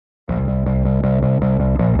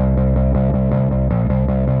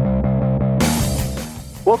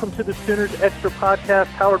Welcome to the Sooners Extra Podcast,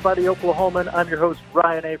 powered by the Oklahoman. I'm your host,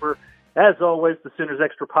 Ryan Aber. As always, the Sooners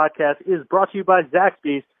Extra Podcast is brought to you by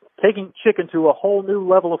Zaxby's, taking chicken to a whole new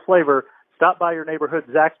level of flavor. Stop by your neighborhood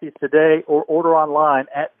Zaxby's today or order online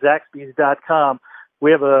at Zaxby's.com.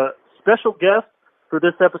 We have a special guest for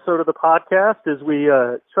this episode of the podcast as we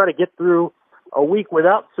try to get through a week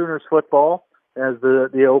without Sooners football, as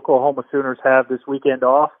the Oklahoma Sooners have this weekend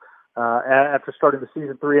off after starting the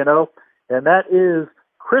season 3-0. And that is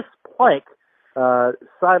Chris Plank,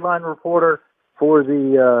 sideline reporter for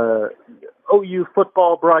the OU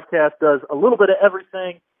football broadcast, does a little bit of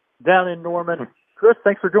everything down in Norman. Chris,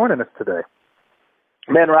 thanks for joining us today.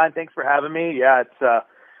 Man, Ryan, thanks for having me. Yeah, it's a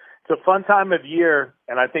fun time of year,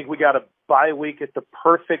 and I think we got a bye week at the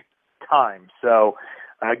perfect time. So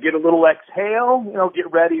get a little exhale,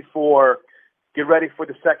 get ready for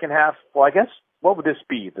the second half. Well, I guess, what would this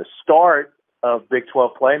be? The start of Big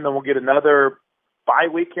 12 play, and then we'll get another bye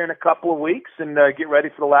week here in a couple of weeks and get ready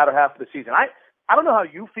for the latter half of the season. I don't know how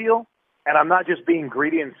you feel, and I'm not just being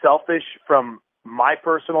greedy and selfish from my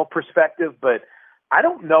personal perspective, but I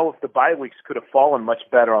don't know if the bye weeks could have fallen much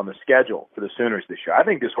better on the schedule for the Sooners this year. I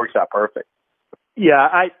think this works out perfect. Yeah,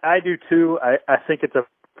 I do too. I think it's a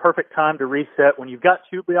perfect time to reset. When you've got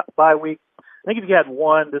two bye weeks, I think if you had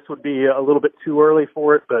one, this would be a little bit too early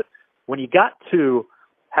for it, but when you got two,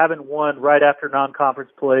 having one right after non-conference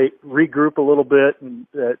play, regroup a little bit and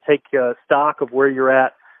take stock of where you're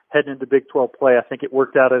at heading into Big 12 play, I think it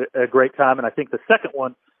worked out at a great time. And I think the second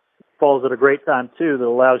one falls at a great time, too, that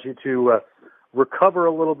allows you to recover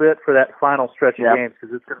a little bit for that final stretch of games,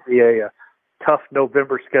 because it's going to be a tough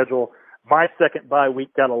November schedule. My second bye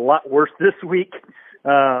week got a lot worse this week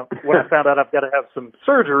when I found out I've got to have some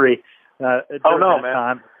surgery during that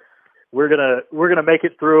time. We're gonna make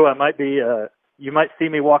it through. I might be you might see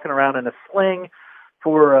me walking around in a sling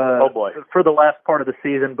for the last part of the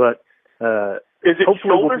season, but is it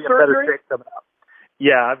shoulder surgery?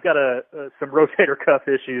 Yeah, I've got some rotator cuff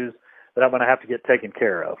issues that I'm going to have to get taken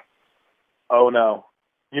care of. Oh no!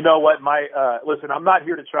 You know what? Listen, I'm not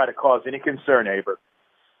here to try to cause any concern, Aber,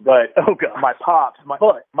 but my pops,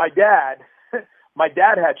 my dad, my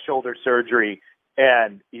dad had shoulder surgery,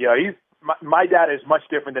 and my dad is much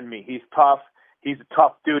different than me. He's tough. He's a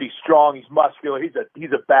tough dude. He's strong. He's muscular. He's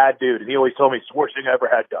a bad dude, and he always told me it's the worst thing I ever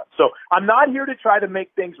had done. So I'm not here to try to make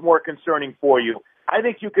things more concerning for you. I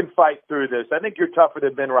think you can fight through this. I think you're tougher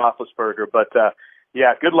than Ben Roethlisberger. But,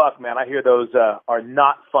 yeah, good luck, man. I hear those are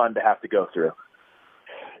not fun to have to go through.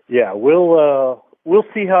 Yeah, we'll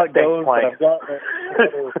see how it goes.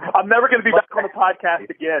 I'm never going to be back on the podcast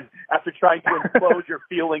again after trying to implode your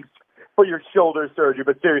feelings for your shoulder surgery.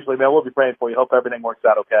 But seriously, man, we'll be praying for you. Hope everything works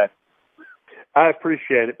out okay. I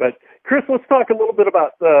appreciate it. But, Chris, let's talk a little bit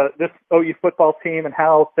about this OU football team and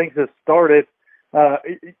how things have started.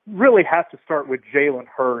 It really has to start with Jalen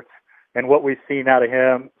Hurts and what we've seen out of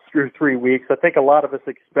him through 3 weeks. I think a lot of us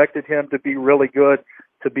expected him to be really good,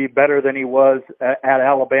 to be better than he was at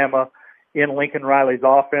Alabama in Lincoln Riley's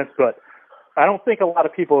offense. But I don't think a lot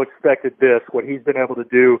of people expected what he's been able to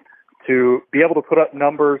do, to be able to put up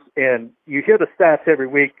numbers. And you hear the stats every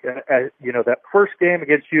week. That first game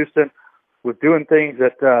against Houston was doing things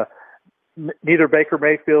that neither Baker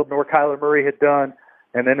Mayfield nor Kyler Murray had done.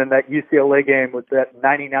 And then in that UCLA game with that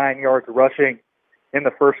 99 yards rushing in the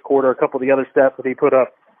first quarter, a couple of the other stats that he put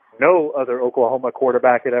up, no other Oklahoma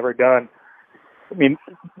quarterback had ever done. I mean,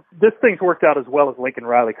 this thing's worked out as well as Lincoln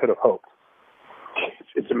Riley could have hoped.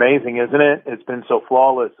 It's amazing, isn't it? It's been so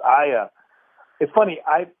flawless. It's funny.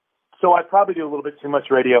 I probably do a little bit too much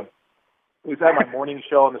radio. We've had my morning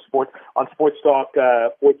show on Sports Talk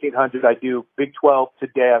 1400. I do Big 12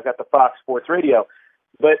 Today. I've got the Fox Sports Radio.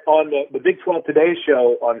 But on the Big 12 Today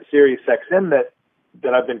show on Sirius XM that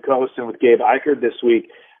I've been co-hosting with Gabe Eichert this week,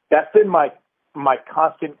 that's been my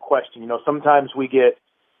constant question. Sometimes we get,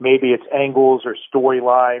 maybe it's angles or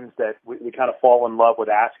storylines that we kind of fall in love with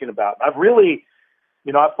asking about. I've really,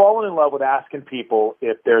 I've fallen in love with asking people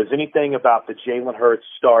if there's anything about the Jalen Hurts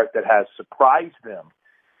start that has surprised them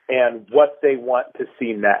and what they want to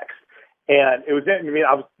see next. And it was,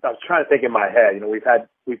 I was trying to think in my head,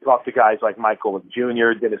 we've talked to guys like Michael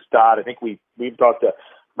Jr., Dennis Dodd. I think we've talked to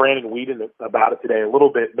Brandon Whedon about it today a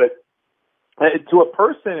little bit. But to a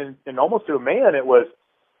person and almost to a man, it was,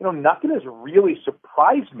 nothing has really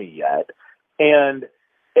surprised me yet. And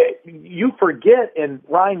you forget, and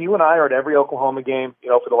Ryan, you and I are at every Oklahoma game,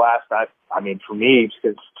 for the last, for me,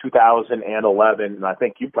 since 2011, and I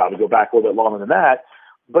think you probably go back a little bit longer than that.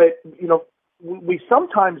 But, we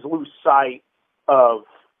sometimes lose sight of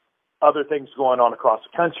other things going on across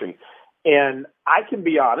the country. And I can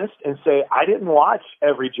be honest and say I didn't watch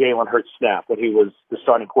every Jalen Hurts snap when he was the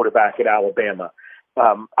starting quarterback at Alabama.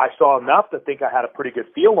 I saw enough to think I had a pretty good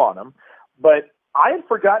feel on him, but I had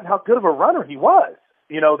forgotten how good of a runner he was.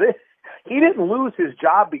 He didn't lose his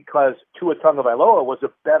job because Tua Tagovailoa was a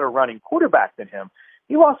better running quarterback than him.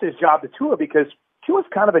 He lost his job to Tua because Tua's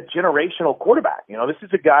kind of a generational quarterback. This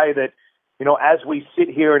is a guy that, as we sit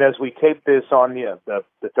here and as we tape this on the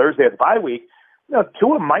Thursday of the bye week,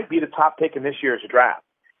 Tua might be the top pick in this year's draft.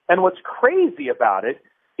 And what's crazy about it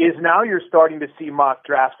is now you're starting to see mock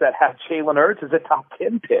drafts that have Jalen Hurts as a top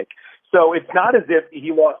 10 pick. So it's not as if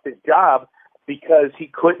he lost his job because he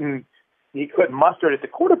couldn't muster it at the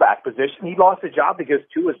quarterback position. He lost his job because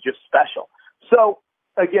Tua is just special. So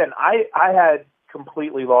again, I had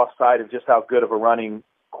completely lost sight of just how good of a running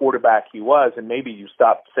quarterback he was, and maybe you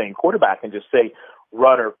stop saying quarterback and just say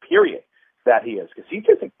runner, period, that he is, because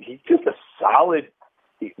he's just a solid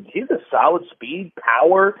speed,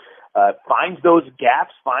 power, finds those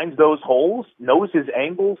gaps, finds those holes, knows his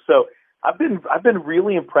angles. So I've been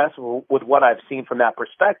really impressed with what I've seen from that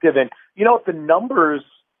perspective. And the numbers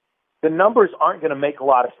aren't going to make a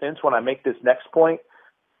lot of sense when I make this next point.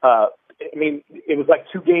 It was like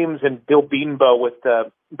 2 games and Bill Bedenbaugh with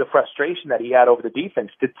the frustration that he had over the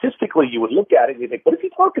defense. Statistically, you would look at it and you think, what is he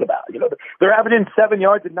talking about? They're averaging 7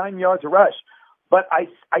 yards and 9 yards a rush. But I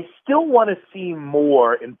still want to see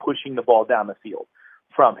more in pushing the ball down the field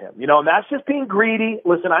from him. And that's just being greedy.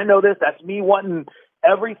 Listen, I know this. That's me wanting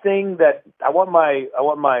everything that I want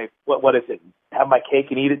my what is it? Have my cake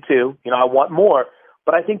and eat it too. I want more.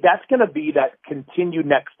 But I think that's going to be that continued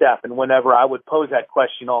next step. And whenever I would pose that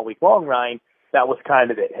question all week long, Ryan, that was kind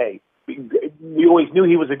of it. Hey, we always knew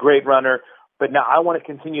he was a great runner, but now I want to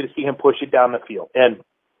continue to see him push it down the field. And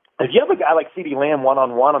if you have a guy like CeeDee Lamb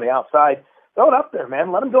one-on-one on the outside, throw it up there,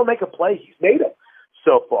 man. Let him go make a play. He's made it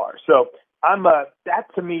so far. So that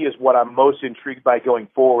to me is what I'm most intrigued by going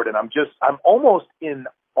forward. And I'm almost in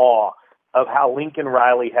awe of how Lincoln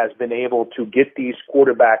Riley has been able to get these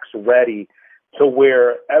quarterbacks ready to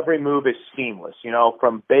where every move is seamless,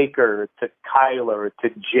 from Baker to Kyler to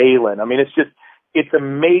Jalen. It's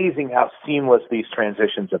amazing how seamless these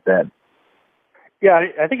transitions have been. Yeah,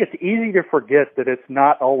 I think it's easy to forget that it's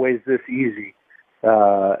not always this easy.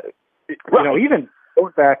 Even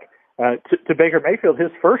going back to Baker Mayfield,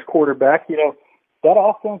 his first quarterback, that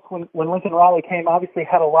offense when Lincoln Riley came obviously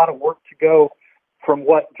had a lot of work to go from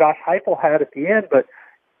what Josh Heupel had at the end, but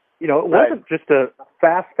it wasn't just a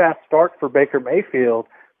fast start for Baker Mayfield,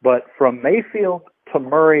 but from Mayfield to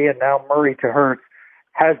Murray and now Murray to Hurts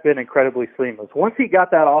has been incredibly seamless. Once he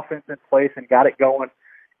got that offense in place and got it going,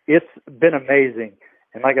 it's been amazing.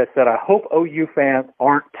 And like I said, I hope OU fans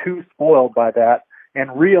aren't too spoiled by that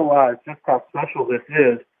and realize just how special this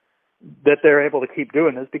is that they're able to keep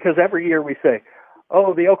doing this, because every year we say,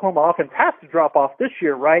 the Oklahoma offense has to drop off this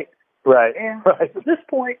year, right? Right. And at this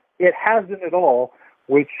point, it hasn't at all,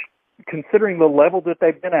 which, considering the level that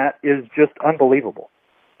they've been at, is just unbelievable.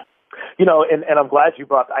 And I'm glad you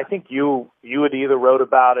brought. I think you had either wrote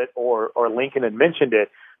about it or Lincoln had mentioned it.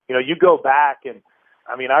 You go back and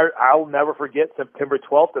I'll never forget September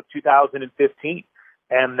 12th of 2015,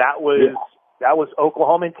 and that was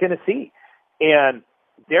Oklahoma and Tennessee, and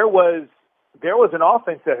there was an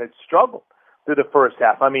offense that had struggled through the first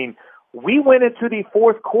half. We went into the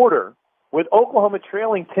fourth quarter with Oklahoma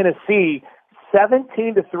trailing Tennessee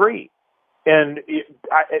 17-3. And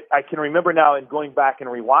I can remember now, in going back and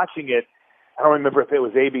rewatching it, I don't remember if it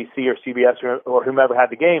was ABC or CBS or whomever had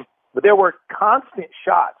the game, but there were constant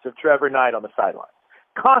shots of Trevor Knight on the sideline.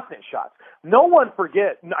 Constant shots. No one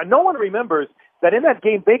remembers that in that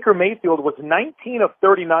game, Baker Mayfield was 19 of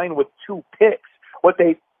 39 with 2 picks. What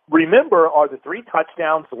they remember are the 3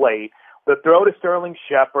 touchdowns late, the throw to Sterling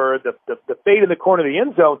Shepard, the fade in the corner of the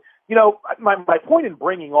end zone. My point in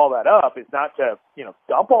bringing all that up is not to,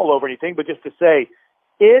 dump all over anything, but just to say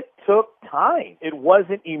it took time. It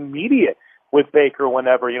wasn't immediate with Baker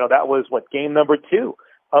whenever, that was game number 2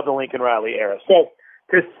 of the Lincoln Riley era. So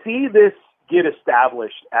to see this get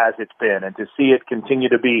established as it's been and to see it continue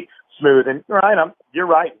to be smooth, and Ryan, you're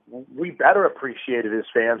right. We better appreciate it as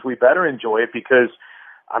fans. We better enjoy it because,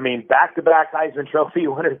 back-to-back Heisman Trophy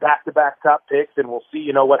winners, back-to-back top picks, and we'll see,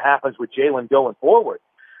 what happens with Jalen going forward.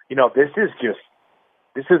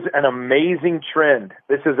 This is an amazing trend.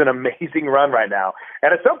 This is an amazing run right now.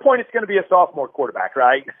 And at some point, it's going to be a sophomore quarterback,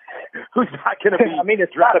 right? Who's not going to be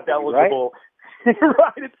it's draft eligible, right?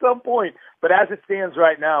 Right, at some point. But as it stands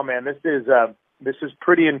right now, man, this is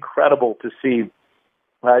pretty incredible to see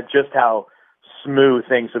just how smooth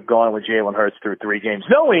things have gone with Jalen Hurts through 3 games,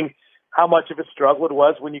 knowing how much of a struggle it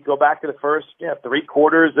was when you go back to the first 3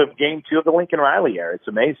 quarters of Game 2 of the Lincoln Riley era. It's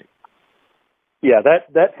amazing. Yeah,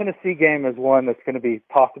 that Tennessee game is one that's going to be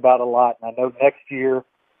talked about a lot. And I know next year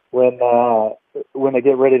when they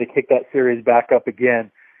get ready to kick that series back up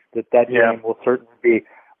again, that game will certainly be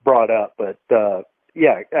brought up. But,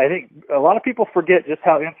 I think a lot of people forget just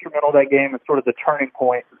how instrumental that game and sort of the turning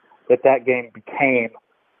point that game became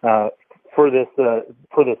for this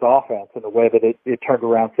offense and the way that it turned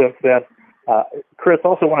around since then. Chris,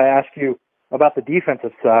 also want to ask you about the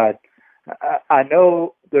defensive side. I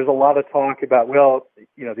know there's a lot of talk about,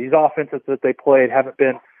 these offenses that they played haven't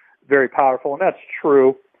been very powerful, and that's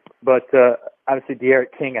true. But obviously,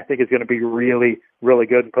 D'Eriq King, I think, is going to be really, really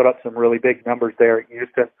good and put up some really big numbers there at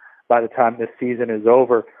Houston by the time this season is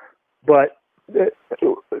over. But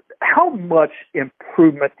how much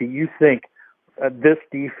improvement do you think this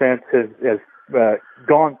defense has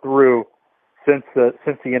gone through since the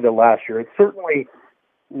end of last year? It certainly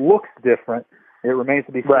looks different. It remains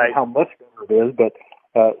to be seen how much better it is, but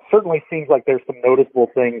certainly seems like there's some noticeable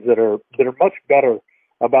things that are much better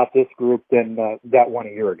about this group than that one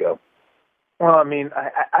a year ago. Well, I mean,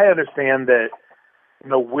 I understand that,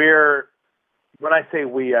 when I say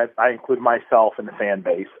we, I include myself in the fan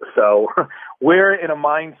base. So we're in a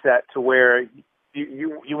mindset to where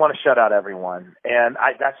you want to shut out everyone. And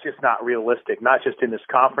that's just not realistic, not just in this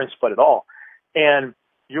conference, but at all. And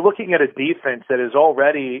you're looking at a defense that is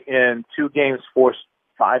already in 2 games forced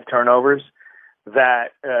 5 turnovers,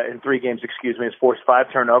 that in 3 games, has forced 5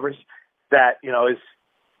 turnovers. That, is,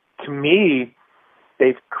 to me,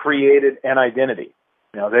 they've created an identity.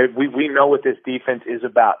 We know what this defense is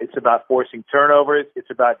about. It's about forcing turnovers. It's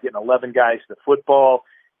about getting 11 guys to the football,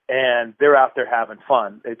 and they're out there having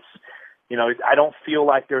fun. It's, I don't feel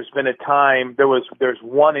like there's been a time. There's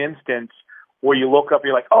one instance where you look up,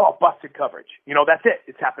 you're like, oh, busted coverage. That's it.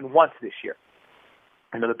 It's happened once this year.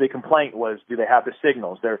 The big complaint was, do they have the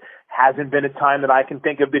signals? There hasn't been a time that I can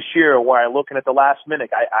think of this year where I'm looking at the last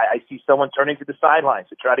minute, I see someone turning to the sidelines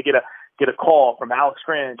to try to get a call from Alex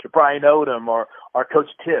Grinch or Brian Odom or Coach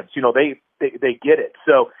Tibbs. They get it.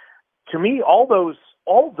 So to me, all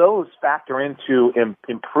those factor into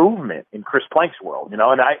improvement in Chris Plank's world. And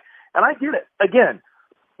I get it. Again,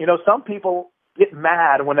 some people get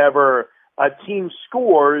mad whenever a team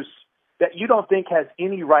scores that you don't think has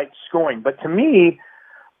any right scoring. But to me,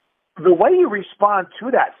 the way you respond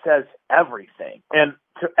to that says everything. And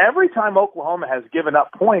every time Oklahoma has given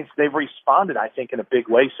up points, they've responded, I think, in a big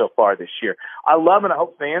way so far this year. I love and I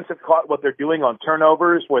hope fans have caught what they're doing on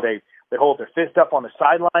turnovers, where they hold their fist up on the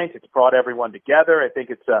sidelines. It's brought everyone together. I think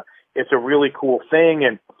it's a really cool thing.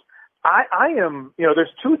 And I am, there's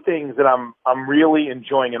 2 things that I'm really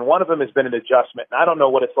enjoying, and one of them has been an adjustment. And I don't know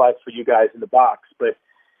what it's like for you guys in the box, but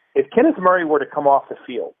if Kenneth Murray were to come off the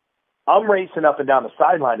field, I'm racing up and down the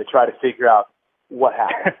sideline to try to figure out what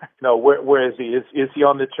happened. Where is he? Is he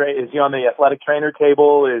on the is he on the athletic trainer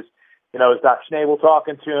table? Is Doc Schnabel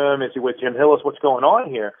talking to him? Is he with Jim Hillis? What's going on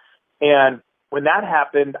here? And when that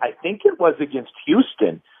happened, I think it was against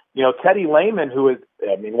Houston. Teddy Lehman, who is,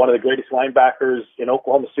 one of the greatest linebackers in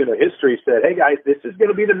Oklahoma Sooner history, said, hey, guys, this is going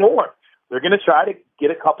to be the norm. They're going to try to get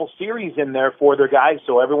a couple series in there for their guys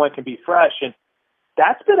so everyone can be fresh. And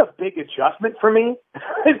that's been a big adjustment for me,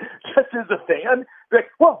 just as a fan. Like,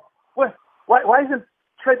 whoa, why isn't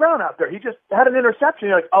Trey Brown out there? He just had an interception.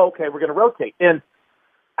 You're like, oh, okay, we're going to rotate. And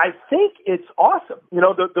I think it's awesome.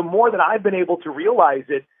 The more that I've been able to realize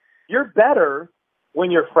it, you're better when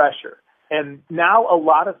you're fresher. And now a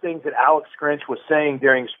lot of things that Alex Grinch was saying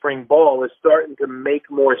during spring ball is starting to make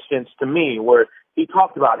more sense to me, where he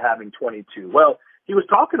talked about having 22. Well, he was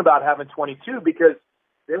talking about having 22 because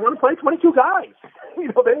they want to play 22 guys. They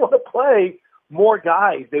want to play more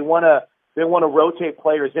guys. They want to rotate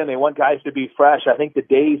players in. They want guys to be fresh. I think the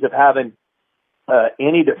days of having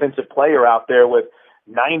any defensive player out there with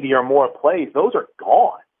 90 or more plays, those are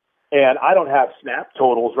gone. And I don't have snap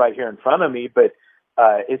totals right here in front of me, but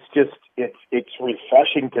it's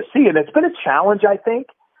refreshing to see. And it's been a challenge, I think.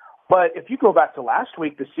 But if you go back to last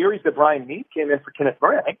week, the series that Brian Meade came in for Kenneth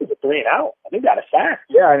Murray, I think it was a 3-and-out. I think that a sack.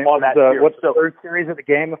 Yeah, on that series. What's the third series of the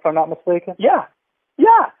game, if I'm not mistaken? Yeah.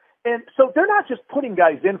 And so they're not just putting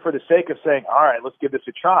guys in for the sake of saying, all right, let's give this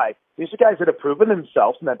a try. These are guys that have proven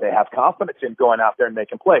themselves and that they have confidence in going out there and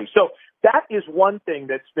making plays. So that is one thing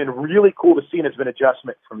that's been really cool to see and has been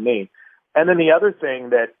adjustment for me. And then the other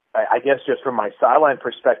thing that I guess just from my sideline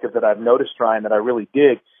perspective that I've noticed, Ryan, that I really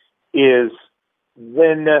dig is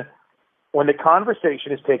when the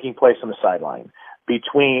conversation is taking place on the sideline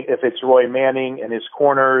between if it's Roy Manning and his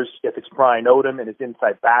corners, if it's Brian Odom and his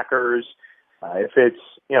inside backers, if it's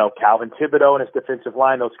Calvin Thibodeau and his defensive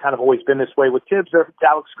line, those kind of always been this way with Tibbs. There's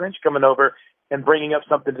Alex Grinch coming over and bringing up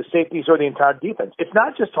something to safeties or the entire defense. It's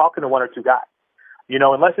not just talking to one or two guys,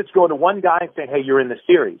 unless it's going to one guy and saying, hey, you're in the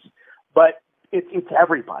series. But it's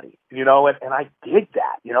everybody, and I dig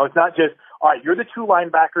that. It's not just, all right, you're the two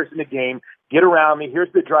linebackers in the game. Get around me.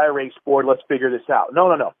 Here's the dry erase board. Let's figure this out.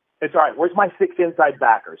 No. It's all right. Where's my 6 inside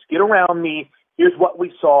backers? Get around me. Here's what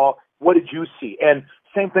we saw. What did you see? And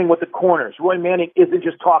same thing with the corners. Roy Manning isn't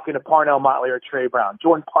just talking to Parnell Motley or Trey Brown.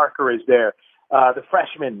 Jordan Parker is there. The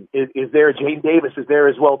freshman is there. Jane Davis is there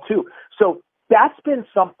as well, too. So that's been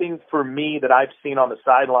something for me that I've seen on the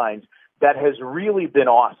sidelines that has really been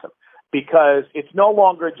awesome, because it's no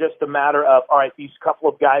longer just a matter of, all right, these couple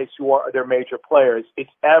of guys who are their major players.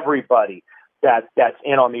 It's everybody that's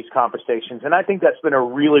in on these conversations. And I think that's been a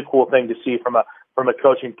really cool thing to see from a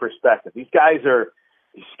coaching perspective. These guys are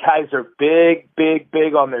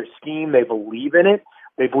big on their scheme. They believe in it.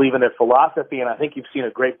 They believe in their philosophy, and I think you've seen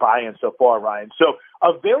a great buy-in so far, Ryan. So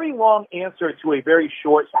a very long answer to a very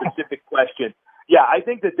short, specific question. Yeah, I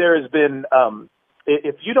think that there has been,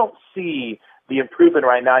 if you don't see the improvement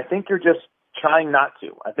right now, I think you're just trying not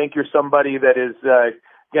to. I think you're somebody that is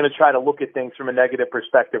going to try to look at things from a negative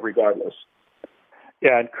perspective regardless.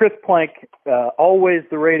 Yeah, and Chris Plank, always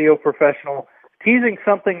the radio professional, teasing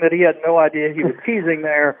something that he had no idea he was teasing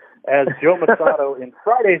there, as Joe Masato in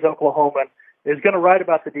Friday's Oklahoman is going to write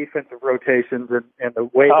about the defensive rotations and the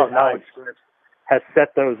way that Alex Grinch has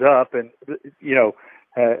set those up. And, you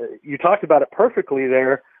talked about it perfectly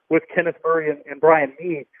there with Kenneth Murray and Brian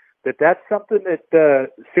Meade, that's something that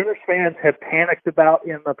Sooners fans have panicked about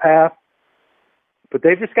in the past, but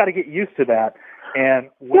they've just got to get used to that. And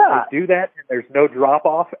when they do that, and there's no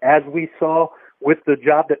drop-off, as we saw with the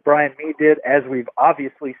job that Brian Meade did, as we've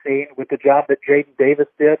obviously seen with the job that Jaden Davis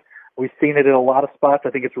did, we've seen it in a lot of spots. I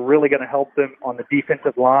think it's really going to help them on the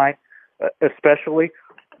defensive line, especially.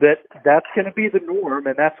 That's going to be the norm,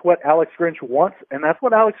 and that's what Alex Grinch wants, and that's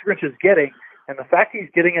what Alex Grinch is getting. And the fact he's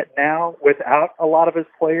getting it now without a lot of his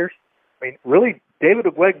players, I mean, really, David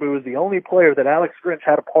Ugwegbu is the only player that Alex Grinch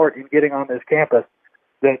had a part in getting on this campus.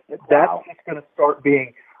 That's just going to start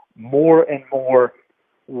being more and more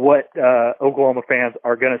what Oklahoma fans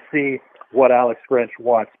are going to see what Alex Grinch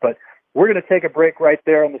wants. But we're going to take a break right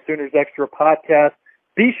there on the Sooners Extra podcast.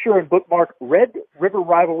 Be sure and bookmark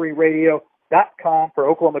RedRiverRivalryRadio.com for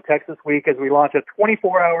Oklahoma Texas Week as we launch a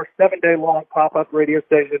 24-hour, 7-day-long pop-up radio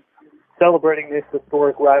station celebrating this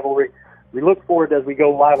historic rivalry. We look forward as we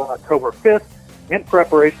go live on October 5th in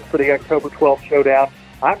preparation for the October 12th showdown.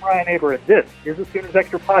 I'm Ryan Aber, and this is the Sooners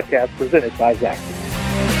Extra podcast presented by Zaxby's.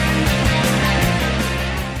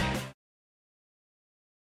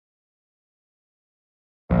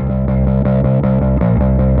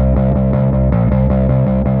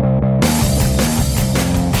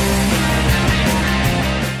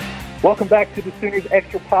 Welcome back to the Sooners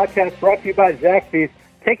Extra podcast, brought to you by Zaxby's.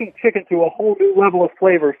 Taking chicken to a whole new level of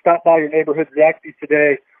flavor. Stop by your neighborhood Zaxby's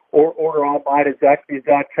today or order online at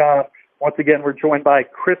Zaxby's.com. Once again, we're joined by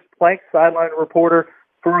Chris Plank, sideline reporter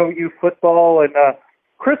for OU football. And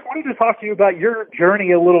Chris, I wanted to talk to you about your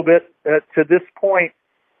journey a little bit to this point.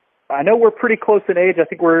 I know we're pretty close in age. I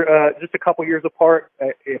think we're just a couple years apart.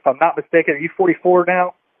 If I'm not mistaken, are you 44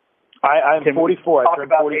 now? I'm 44. I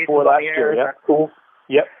turned 44 last year. Yeah. Cool.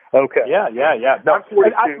 Yep. Okay. Yeah. No,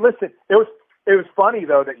 listen, it was funny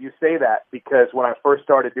though that you say that, because when I first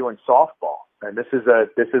started doing softball, and this is a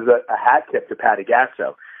hat tip to Patty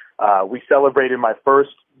Gasso, we celebrated my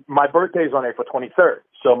birthday's on April 23rd,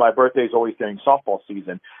 so my birthday's always during softball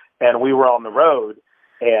season, and we were on the road,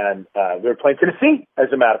 and we were playing Tennessee.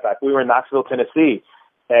 As a matter of fact, we were in Knoxville, Tennessee.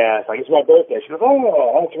 And so I guess it's my birthday. She goes,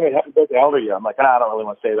 oh, that's great. Happy birthday. How old are you? I'm like, I don't really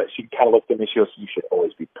want to say that. She kind of looked at me. She goes, you should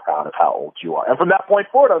always be proud of how old you are. And from that point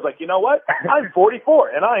forward, I was like, you know what? I'm 44,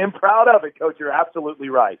 and I am proud of it, Coach. You're absolutely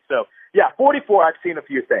right. So, yeah, 44, I've seen a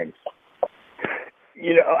few things.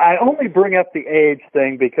 I only bring up the age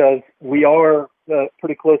thing because we are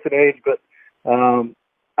pretty close in age, but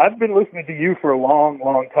I've been listening to you for a long,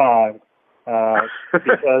 long time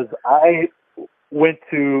because I went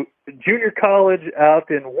to junior college out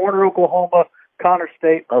in Warner, Oklahoma, Connor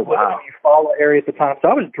State, in the Eufaula area at the time. So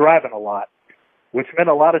I was driving a lot, which meant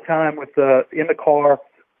a lot of time with in the car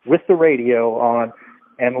with the radio on,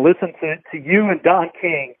 and listen to you and Don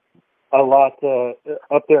King a lot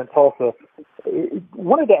up there in Tulsa.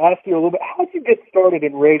 Wanted to ask you a little bit, how did you get started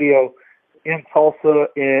in radio in Tulsa,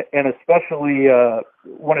 and especially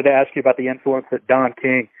wanted to ask you about the influence that Don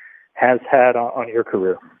King has had on your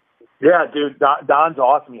career? Yeah, dude, Don's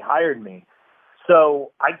awesome. He hired me.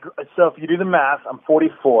 So if you do the math, I'm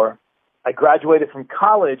 44. I graduated from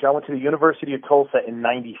college. I went to the University of Tulsa in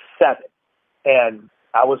 97. And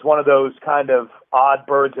I was one of those kind of odd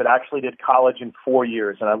birds that actually did college in 4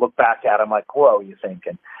 years. And I look back at it, I'm like, whoa, you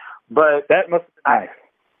thinking? But that must be nice.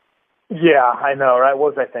 Yeah, I know, right?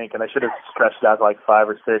 What was I thinking? I should have stretched out like 5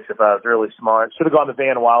 or 6 if I was really smart. Should have gone the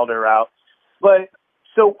Van Wilder route. But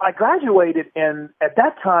so I graduated, and at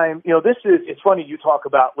that time, it's funny you talk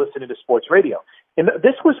about listening to sports radio. And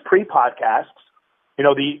this was pre-podcasts.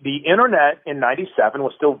 The internet in 97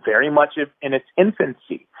 was still very much in its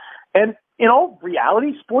infancy. And in all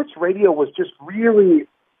reality, sports radio was just really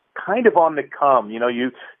kind of on the come.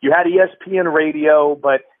 You had ESPN radio,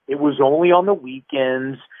 but it was only on the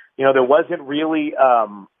weekends. There wasn't really,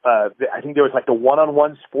 I think there was like the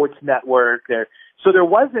one-on-one sports network there. So there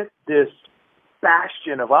wasn't this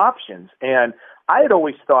bastion of options. And I had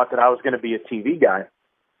always thought that I was going to be a TV guy.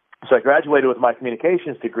 So I graduated with my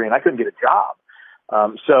communications degree, and I couldn't get a job.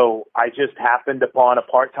 So I just happened upon a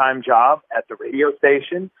part-time job at the radio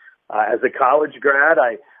station. As a college grad,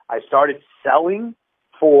 I started selling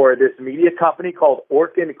for this media company called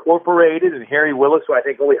Orkin Incorporated, and Harry Willis, who I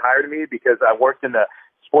think only hired me because I worked in the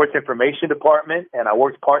sports information department, and I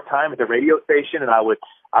worked part-time at the radio station, and I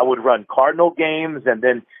would run Cardinal games, and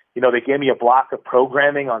then, they gave me a block of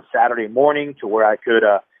programming on Saturday morning to where I could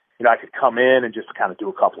come in and just kind of do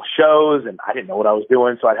a couple of shows, and I didn't know what I was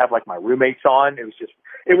doing, so I'd have like my roommates on.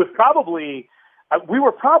 We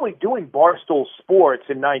were probably doing Barstool Sports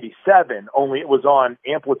in 97, only it was on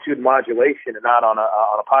amplitude modulation and not on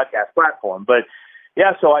a podcast platform. But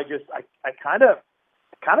yeah, so I kind of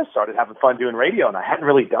started having fun doing radio, and I hadn't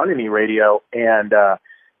really done any radio, and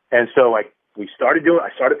so I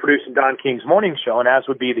started producing Don King's morning show, and as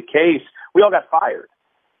would be the case, we all got fired.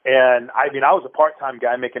 And I was a part-time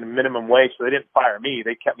guy making a minimum wage, so they didn't fire me.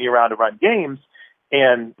 They kept me around to run games.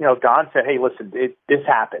 And, Don said, hey, listen, this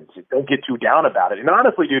happens. Don't get too down about it. And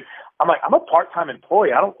honestly, dude, I'm a part-time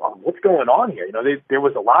employee. What's going on here? There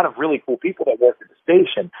was a lot of really cool people that worked at the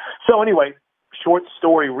station. So anyway, short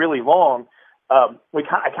story, really long. I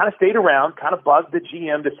kind of stayed around, kind of bugged the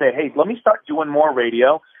GM to say, hey, let me start doing more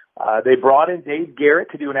radio. They brought in Dave Garrett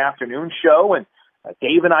to do an afternoon show, and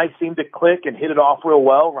Dave and I seemed to click and hit it off real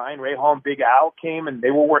well. Ryan Rahal, Big Al came, and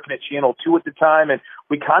they were working at Channel 2 at the time, and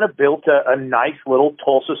we kind of built a nice little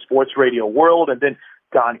Tulsa sports radio world. And then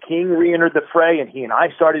Don King re-entered the fray, and he and I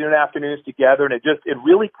started doing afternoons together, and it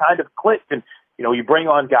really kind of clicked. And, you bring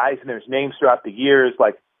on guys, and there's names throughout the years,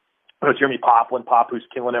 like Jeremy Poplin, who's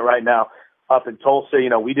killing it right now up in Tulsa.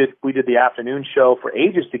 We did the afternoon show for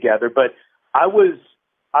ages together, but I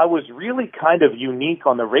was really kind of unique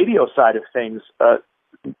on the radio side of things,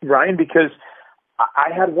 Ryan, because I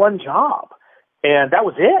had one job, and that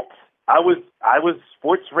was it. I was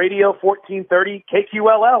sports radio 1430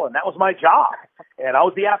 KQLL, and that was my job. And I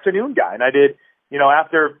was the afternoon guy, and I did,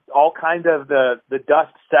 after all kind of the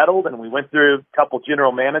dust settled, and we went through a couple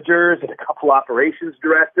general managers and a couple operations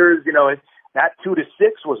directors, and that 2 to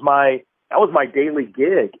 6 was my daily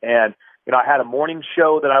gig. And I had a morning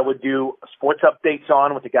show that I would do sports updates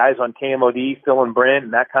on with the guys on KMOD, Phil and Brent,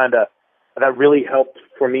 and that really helped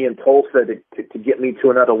for me in Tulsa to get me to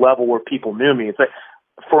another level where people knew me. It's like,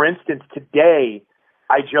 for instance, today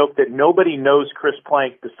I joke that nobody knows Chris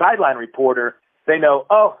Plank, the sideline reporter. They know,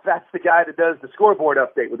 oh, that's the guy that does the scoreboard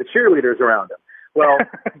update with the cheerleaders around him. Well,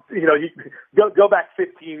 you go back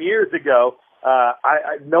 15 years ago.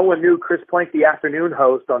 No one knew Chris Plank, the afternoon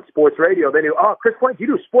host on sports radio. They knew, oh, Chris Plank, you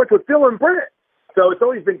do sports with Phil and Brent. So it's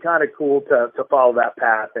always been kind of cool to follow that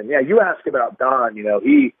path. And yeah, you asked about Don.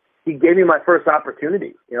 He gave me my first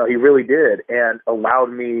opportunity. He really did, and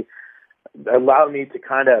allowed me to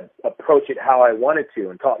kind of approach it how I wanted to,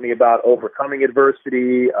 and taught me about overcoming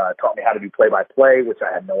adversity. Taught me how to do play-by-play, which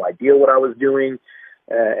I had no idea what I was doing,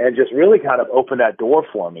 and just really kind of opened that door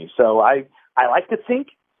for me. So I like to think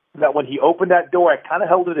that when he opened that door, I kind of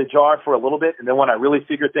held it ajar for a little bit, and then when I really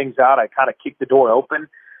figured things out, I kind of kicked the door open.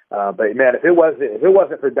 But man, if it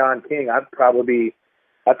wasn't for Don King, I'd probably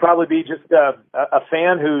be just a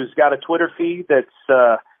fan who's got a Twitter feed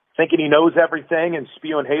that's thinking he knows everything and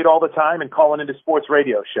spewing hate all the time and calling into sports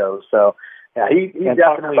radio shows. So yeah, he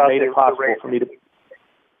definitely made it possible for me to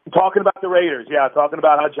talking about the Raiders. Yeah, talking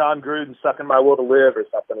about how John Gruden's sucking my will to live or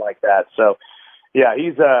something like that. So yeah,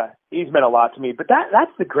 he's meant a lot to me. But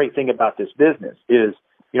that's the great thing about this business is,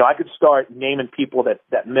 I could start naming people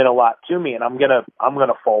that meant a lot to me, and I'm gonna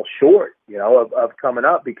fall short, of coming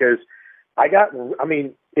up because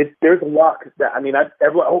there's a lot that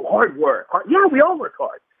hard work. Yeah, we all work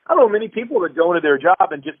hard. I don't know many people that go into their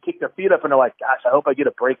job and just kick their feet up and are like, gosh, I hope I get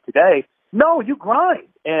a break today. No, you grind.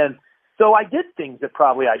 And so I did things that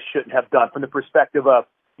probably I shouldn't have done from the perspective of,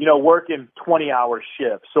 working 20-hour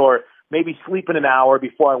shifts, or maybe sleeping an hour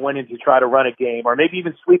before I went in to try to run a game, or maybe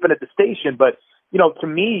even sleeping at the station. But, to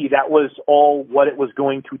me, that was all what it was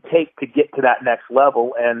going to take to get to that next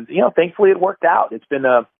level. And, thankfully it worked out. It's been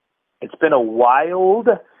a wild,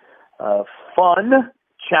 fun,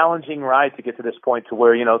 challenging ride to get to this point to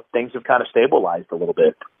where, things have kind of stabilized a little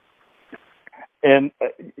bit. And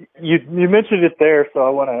you mentioned it there, so I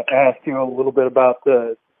want to ask you a little bit about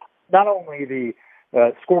not only the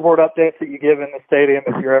scoreboard updates that you give in the stadium.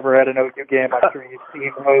 If you're ever at an OU game, I'm sure you've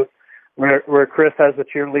seen those where Chris has the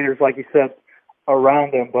cheerleaders, like you said,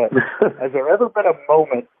 around him. But has there ever been a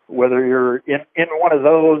moment, whether you're in one of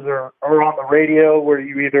those or on the radio, where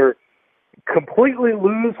you either completely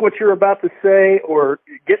lose what you're about to say or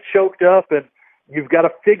get choked up and you've got to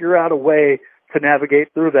figure out a way to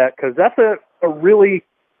navigate through that? Because that's a really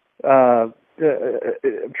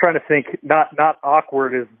I'm trying to think. Not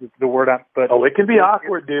awkward is the word. But it can be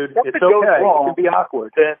awkward, dude. It's okay. Wrong, it can be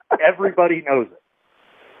awkward. Everybody knows it.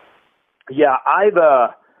 Yeah,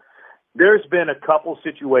 there's been a couple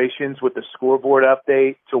situations with the scoreboard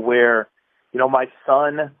update to where, my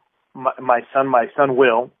son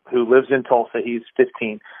Will, who lives in Tulsa, he's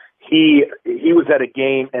 15. He was at a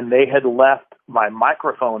game and they had left my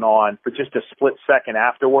microphone on for just a split second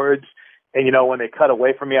afterwards. And, when they cut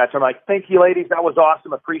away from me, I turned like, "Thank you, ladies. That was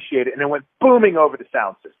awesome. Appreciate it." And it went booming over the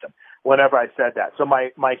sound system whenever I said that. So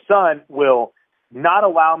my son will not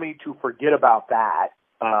allow me to forget about that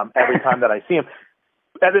every time that I see him.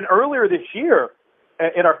 And then earlier this year,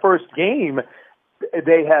 in our first game,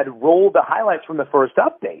 they had rolled the highlights from the first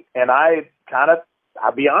update. And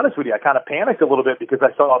I'll be honest with you, I kind of panicked a little bit because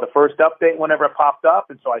I saw the first update whenever it popped up.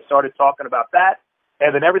 And so I started talking about that.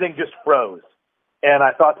 And then everything just froze. And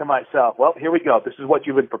I thought to myself, well, here we go. This is what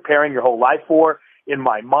you've been preparing your whole life for. In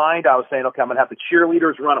my mind, I was saying, okay, I'm going to have the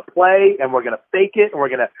cheerleaders run a play, and we're going to fake it, and we're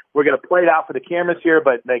going to play it out for the cameras here.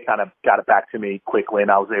 But they kind of got it back to me quickly,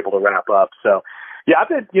 and I was able to wrap up. So, yeah, I've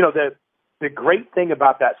been, the great thing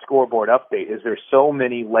about that scoreboard update is there's so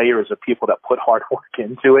many layers of people that put hard work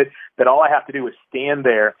into it that all I have to do is stand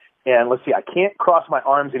there. And let's see, I can't cross my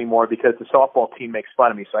arms anymore because the softball team makes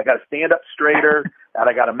fun of me. So I got to stand up straighter, and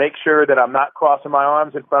I got to make sure that I'm not crossing my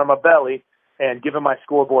arms in front of my belly and giving my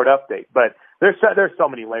scoreboard update. But there's so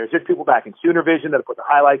many layers. There's people back in Sooner Vision that have put the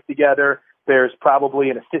highlights together. There's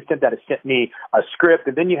probably an assistant that has sent me a script.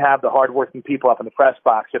 And then you have the hardworking people up in the press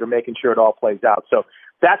box that are making sure it all plays out. So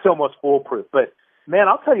that's almost foolproof. But, man,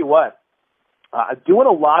 I'll tell you what. Doing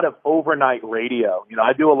a lot of overnight radio.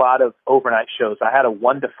 I do a lot of overnight shows. I had a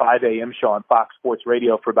 1 to 5 a.m. show on Fox Sports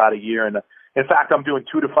Radio for about a year. And in fact, I'm doing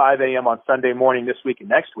 2 to 5 a.m. on Sunday morning this week and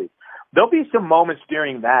next week. There'll be some moments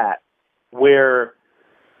during that where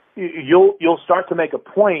you'll start to make a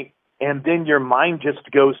point and then your mind just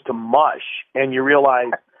goes to mush and you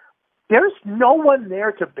realize there's no one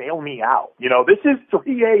there to bail me out. This is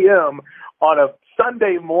 3 a.m. on a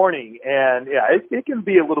Sunday morning, and yeah, it can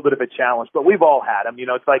be a little bit of a challenge, but we've all had them.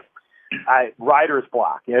 It's like writer's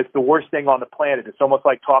block. It's the worst thing on the planet. It's almost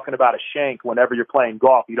like talking about a shank whenever you're playing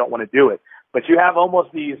golf. You don't want to do it, but you have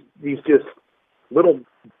almost these just little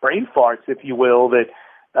brain farts, if you will, that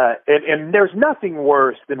and there's nothing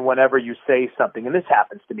worse than whenever you say something, and this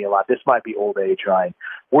happens to me a lot. This might be old age, Ryan,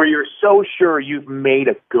 where you're so sure you've made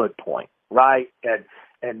a good point, right?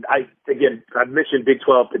 And I mentioned Big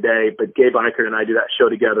 12 today, but Gabe Eichert and I do that show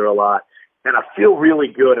together a lot. And I feel really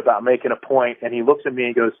good about making a point. And he looks at me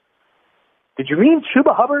and goes, "Did you mean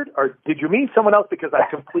Chuba Hubbard or did you mean someone else?" Because I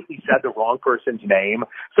completely said the wrong person's name.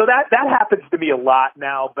 So that happens to me a lot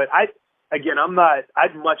now. But I'd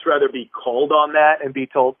much rather be called on that and be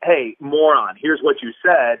told, "Hey, moron, here's what you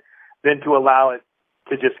said," than to allow it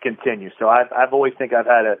to just continue. So I've always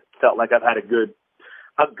felt like I've had a good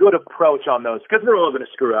approach on those, because we're all going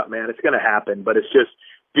to screw up, man. It's going to happen, but it's just,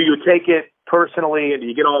 do you take it personally and do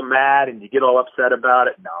you get all mad and you get all upset about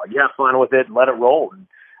it? No, you have fun with it and let it roll. And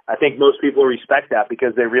I think most people respect that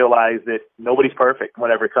because they realize that nobody's perfect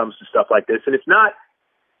whenever it comes to stuff like this. And it's not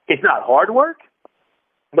hard work,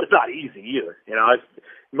 but it's not easy either.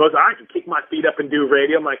 I can kick my feet up and do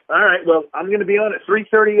radio. I'm like, all right, well, I'm going to be on at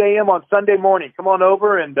 3:30 a.m. on Sunday morning. Come on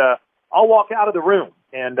over and I'll walk out of the room.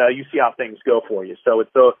 And you see how things go for you. So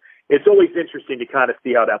it's always interesting to kind of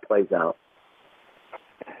see how that plays out.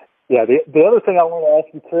 Yeah, the other thing I want to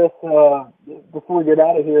ask you, Chris, before we get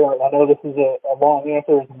out of here, I know this is a long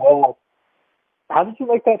answer as well. How did you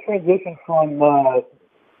make that transition from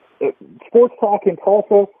sports talk in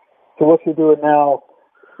Tulsa to what you're doing now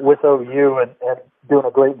with OU and doing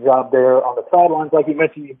a great job there on the sidelines? Like you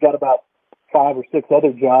mentioned, you've got about 5 or 6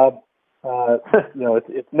 other jobs.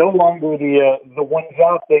 It's no longer the one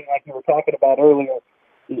job thing like you were talking about earlier.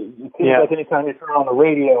 It seems like anytime you turn on the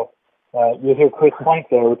radio, you hear Chris Plank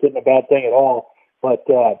there, which isn't a bad thing at all. But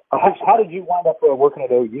how did you wind up working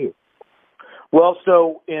at OU? Well,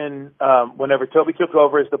 so whenever Toby took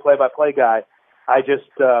over as the play-by-play guy, I just,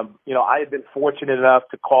 I had been fortunate enough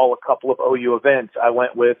to call a couple of OU events. I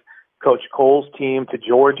went with Coach Cole's team to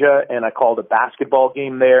Georgia, and I called a basketball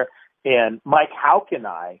game there. And Mike Houck and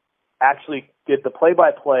I actually did the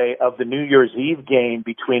play-by-play of the New Year's Eve game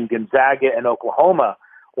between Gonzaga and Oklahoma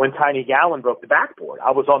when Tiny Gallen broke the backboard.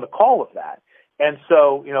 I was on the call of that. And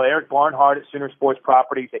so, Eric Barnhart at Sooner Sports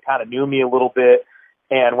Properties, they kind of knew me a little bit.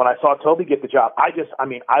 And when I saw Toby get the job, I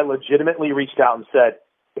legitimately reached out and said,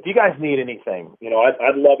 if you guys need anything,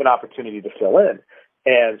 I'd love an opportunity to fill in.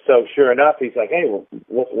 And so sure enough, he's like, hey, well,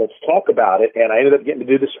 let's talk about it. And I ended up getting to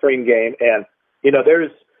do the spring game. And,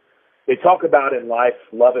 they talk about in life,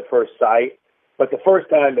 love at first sight. But the first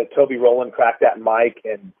time that Toby Rowland cracked that mic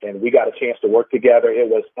and we got a chance to work together, it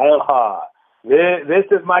was, this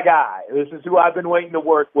is my guy. This is who I've been waiting to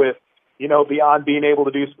work with, beyond being able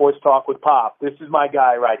to do sports talk with Pop. This is my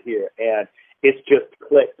guy right here. And it's just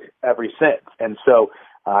clicked ever since. And so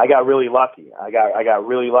I got really lucky. I got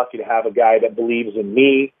really lucky to have a guy that believes in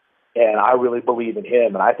me, and I really believe in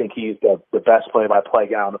him, and I think he's the best play-by-play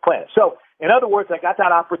guy on the planet. So, in other words, I got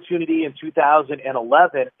that opportunity in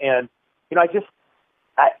 2011, and I just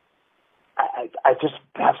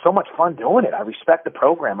have so much fun doing it. I respect the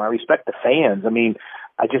program. I respect the fans. I mean,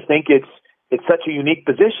 I just think it's such a unique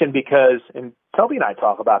position because, and Toby and I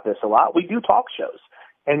talk about this a lot, we do talk shows,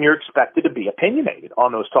 and you're expected to be opinionated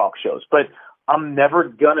on those talk shows. But I'm never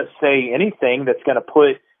going to say anything that's going to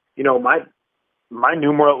put, my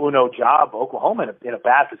numero uno job, Oklahoma, in a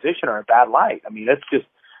bad position or a bad light. I mean, it's just,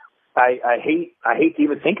 I hate to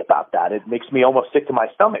even think about that. It makes me almost sick to my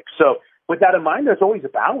stomach. So with that in mind, there's always a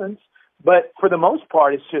balance. But for the most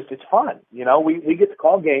part, it's fun. We get to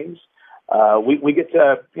call games. We get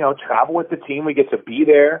to, travel with the team. We get to be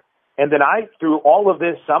there. And then I, through all of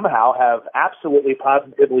this, somehow have absolutely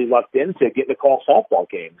positively lucked into getting to call softball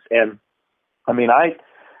games. And, I mean,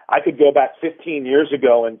 I could go back 15 years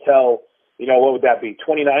ago and tell, what would that be,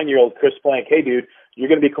 29-year-old Chris Plank, hey, dude, you're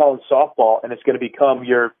going to be calling softball, and it's going to become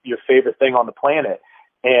your favorite thing on the planet.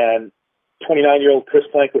 And 29-year-old Chris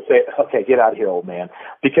Plank would say, okay, get out of here, old man,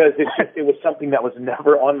 because it was something that was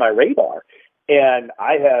never on my radar. And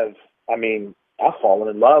I've fallen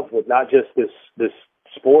in love with not just this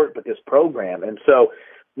sport, but this program. And so,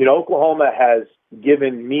 Oklahoma has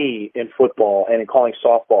given me in football and in calling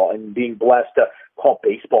softball and being blessed to call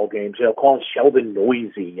baseball games, calling Sheldon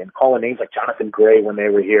Noisy and calling names like Jonathan Gray when they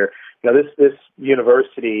were here. This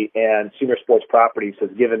university and Sooner Sports Properties has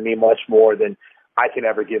given me much more than I can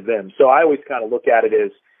ever give them. So I always kind of look at it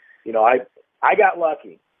as, I got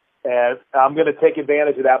lucky, and I'm going to take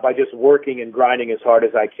advantage of that by just working and grinding as hard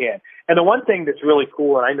as I can. And the one thing that's really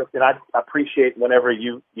cool, and I appreciate whenever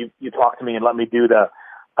you talk to me and let me do the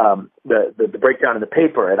breakdown in the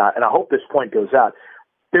paper, and I hope this point goes out.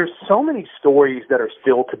 There's so many stories that are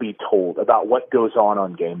still to be told about what goes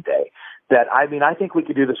on game day that, I think we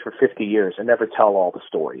could do this for 50 years and never tell all the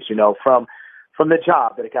stories, from the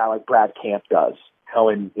job that a guy like Brad Camp does,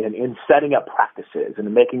 in setting up practices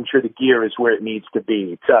and making sure the gear is where it needs to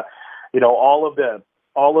be, to,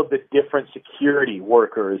 all of the different security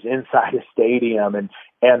workers inside a stadium and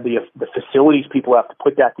the facilities people have to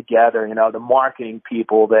put that together, the marketing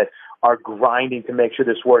people that are grinding to make sure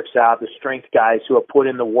this works out, the strength guys who have put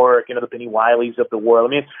in the work, the Benny Wileys of the world.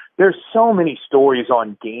 I mean, there's so many stories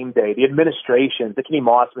on game day, the administrations, the Kenny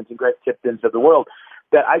Mossmans and Greg Tiptons of the world,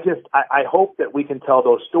 that I hope that we can tell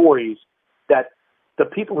those stories that the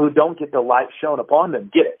people who don't get the light shown upon them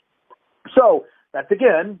get it. So that's,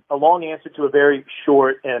 again, a long answer to a very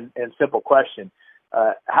short and simple question.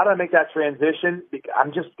 How do I make that transition?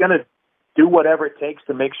 I'm just going to do whatever it takes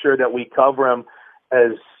to make sure that we cover them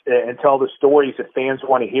and tell the stories that fans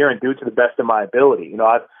want to hear and do it to the best of my ability.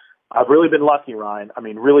 I've really been lucky, Ryan. I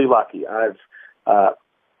mean, really lucky.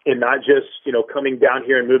 And not just, coming down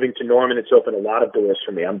here and moving to Norman, it's opened a lot of doors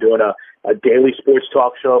for me. I'm doing a daily sports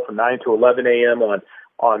talk show from 9 to 11 a.m.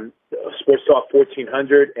 on Sports Talk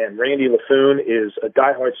 1400, and Randy LaFoon is a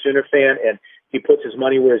diehard Sooner fan, and he puts his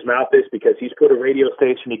money where his mouth is because he's put a radio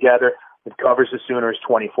station together that covers the Sooners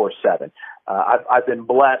 24/7. I've been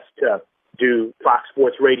blessed to do Fox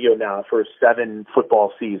Sports Radio now for 7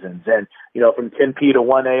 football seasons, and from 10p to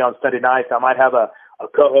 1a on Sunday nights, I might have a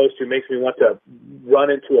co-host who makes me want to run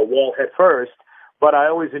into a wall head first, but I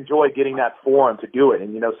always enjoy getting that forum to do it.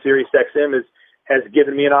 And SiriusXM has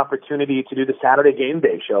given me an opportunity to do the Saturday Game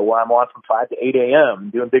Day show where I'm on from 5 to 8 a.m.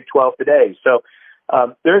 doing Big 12 today. So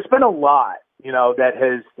there's been a lot that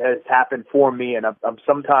has happened for me, and I'm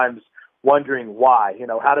sometimes wondering why.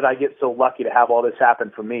 How did I get so lucky to have all this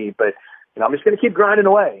happen for me? But I'm just going to keep grinding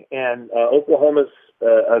away. And Oklahoma's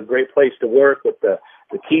a great place to work with the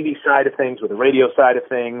TV side of things, with the radio side of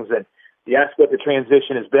things. And you ask what the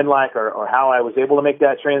transition has been like, or how I was able to make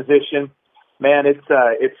that transition. Man, it's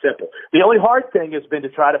simple. The only hard thing has been to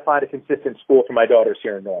try to find a consistent school for my daughters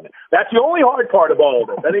here in Norman. That's the only hard part of all of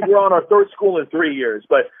it. I think we're on our third school in 3 years,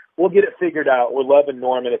 but we'll get it figured out. We're loving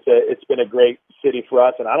Norman. It's been a great city for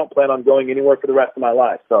us, and I don't plan on going anywhere for the rest of my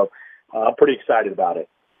life. So I'm pretty excited about it.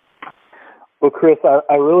 Well, Chris,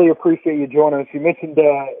 I really appreciate you joining us. You mentioned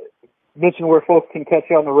where folks can catch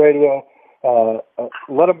you on the radio.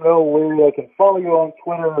 Let them know where they can follow you on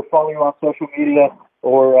Twitter or follow you on social media,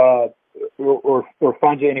 or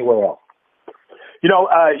find you anywhere else.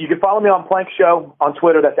 You can follow me on Plank Show on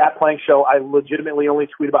Twitter. That's at Plank Show. I legitimately only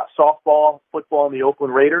tweet about softball, football, and the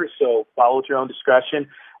Oakland Raiders, so follow at your own discretion.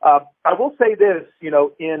 I will say this,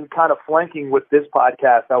 in kind of flanking with this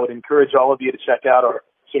podcast, I would encourage all of you to check out our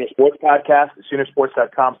Sooner Sports podcast at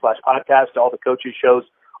Soonersports.com/podcast. All the coaches shows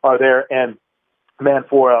are there. And, man,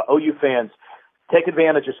 for OU fans, take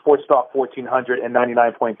advantage of Sports Talk 1400 and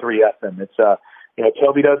 99.3 FM. It's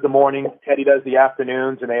Toby does the morning, Teddy does the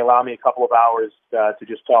afternoons, and they allow me a couple of hours to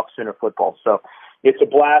just talk Sooner football. So it's a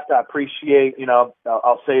blast. I appreciate,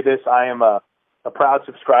 I'll say this, I am a proud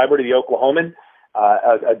subscriber to the Oklahoman,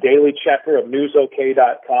 a daily checker of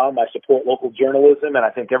newsok.com. I support local journalism, and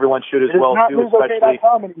I think everyone should as well, too. It's not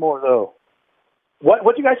newsok.com anymore, though.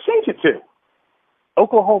 What'd you guys change it to?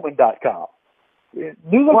 Oklahoman.com.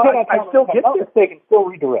 Newsok.com, I still get I'm not mistaken, still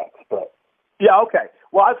redirects, but... Yeah, okay.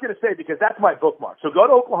 Well, I was going to say, because that's my bookmark. So go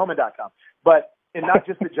to Oklahoman.com. But, and not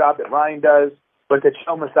just the job that Ryan does, but that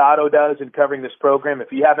Joe Masato does in covering this program.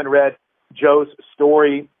 If you haven't read Joe's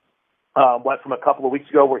story, went from a couple of weeks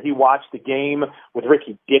ago where he watched the game with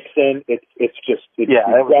Ricky Dixon, it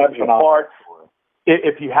grabs your heart.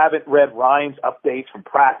 If you haven't read Ryan's updates from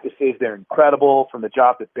practices, they're incredible, from the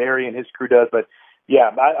job that Barry and his crew does. But,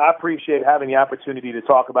 yeah, I appreciate having the opportunity to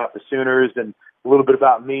talk about the Sooners and a little bit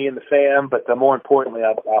about me and the fam, but more importantly,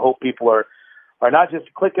 I hope people are not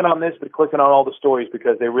just clicking on this, but clicking on all the stories,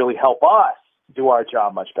 because they really help us do our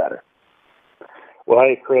job much better. Well,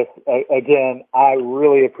 hey, Chris, again, I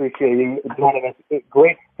really appreciate you joining us.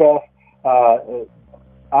 Great stuff.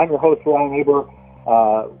 I'm your host, Ryan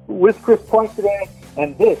Aber, with Chris Plank today,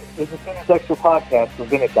 and this is the Sooners Extra Podcast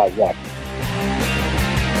presented by Zaxby's.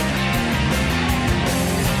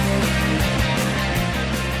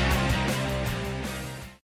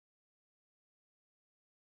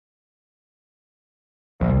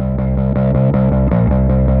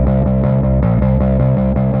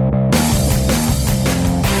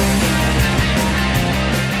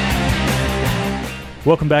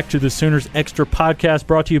 Welcome back to the Sooners Extra Podcast,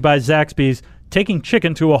 brought to you by Zaxby's. Taking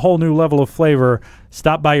chicken to a whole new level of flavor.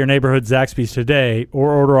 Stop by your neighborhood Zaxby's today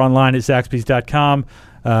or order online at Zaxby's.com.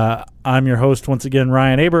 I'm your host, once again,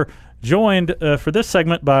 Ryan Aber, joined for this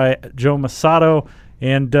segment by Joe Masato.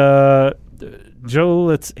 And, Joe,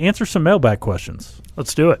 let's answer some mailbag questions.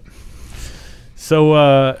 Let's do it. So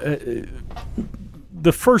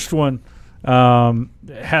the first one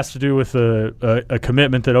has to do with a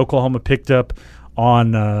commitment that Oklahoma picked up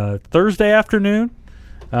on Thursday afternoon.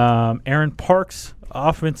 Aaron Parks,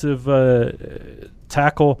 offensive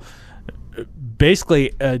tackle,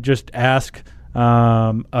 basically just asked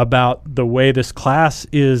about the way this class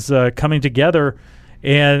is coming together,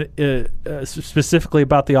 and specifically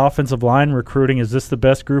about the offensive line recruiting. Is this the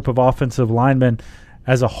best group of offensive linemen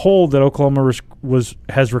as a whole that Oklahoma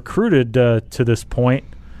has recruited to this point?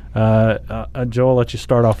 Joe, I'll let you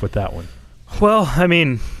start off with that one. Well, I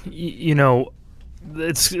mean,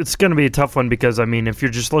 it's going to be a tough one because, I mean, if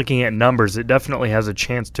you're just looking at numbers, it definitely has a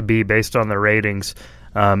chance to be based on the ratings.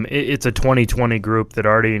 It's a 2020 group that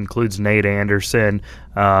already includes Nate Anderson,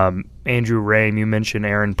 Andrew Rame, you mentioned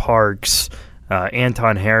Aaron Parks,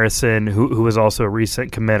 Anton Harrison, who was also a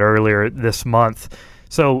recent commit earlier this month.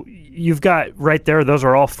 So you've got right there, those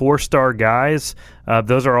are all four-star guys.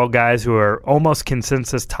 Those are all guys who are almost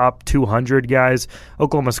consensus top 200 guys.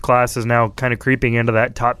 Oklahoma's class is now kind of creeping into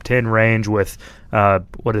that top 10 range with,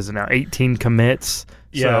 18 commits.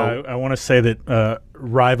 Yeah, so, I want to say that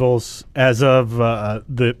Rivals, as of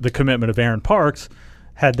the commitment of Aaron Parks,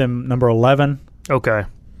 had them number 11. Okay.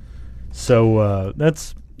 So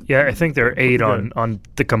that's... Yeah, I think they're 8 on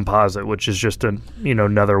the composite, which is just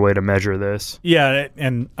another way to measure this. Yeah,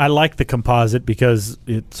 and I like the composite because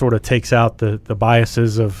it sort of takes out the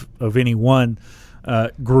biases of any one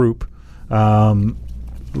group.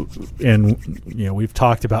 and we've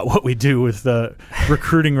talked about what we do with the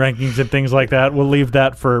recruiting rankings and things like that. We'll leave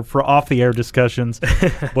that for off the air discussions.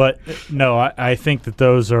 But no, I think that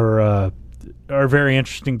those are very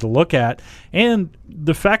interesting to look at, and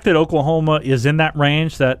the fact that Oklahoma is in that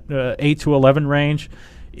range, that 8 to 11 range,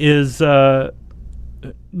 is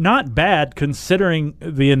not bad considering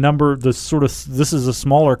the number. This is a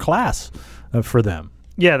smaller class for them.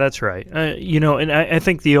 Yeah, that's right. And I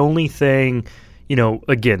think the only thing,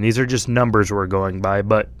 again, these are just numbers we're going by,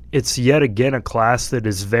 but it's yet again a class that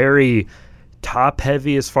is very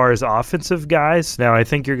top-heavy as far as offensive guys. Now, I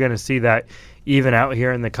think you're going to see that even out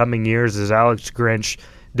here in the coming years as Alex Grinch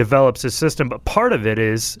develops his system. But part of it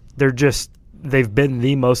is they've been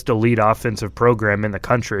the most elite offensive program in the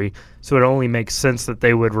country, so it only makes sense that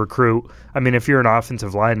they would recruit. I mean, if you're an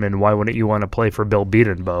offensive lineman, why wouldn't you want to play for Bill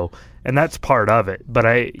Bedenbaugh? And that's part of it. But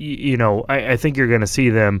I think you're going to see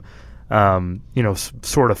them,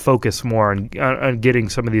 sort of focus more on getting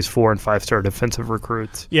some of these 4- and 5-star defensive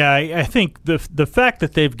recruits. Yeah, I think the fact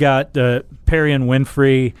that they've got Perrion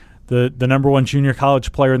Winfrey, the number one junior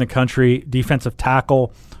college player in the country, defensive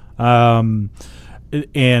tackle, and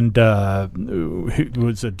who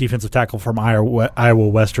was a defensive tackle from Iowa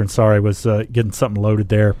Western. Sorry, was getting something loaded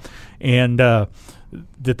there, and that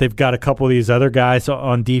they've got a couple of these other guys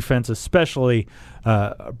on defense, especially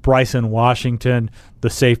Bryson Washington, the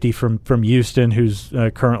safety from Houston, who's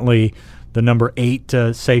currently the number 8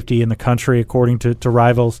 safety in the country according to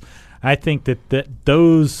Rivals. I think that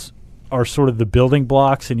those are sort of the building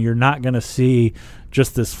blocks, and you're not going to see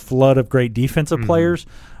just this flood of great defensive players.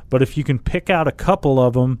 But if you can pick out a couple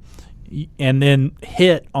of them and then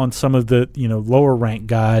hit on some of the lower ranked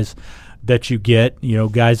guys that you get,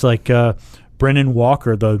 guys like Brennan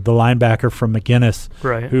Walker, the linebacker from McGinnis,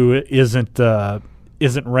 right, who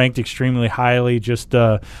isn't ranked extremely highly, just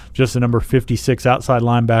a number 56 outside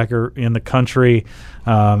linebacker in the country,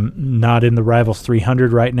 not in the Rivals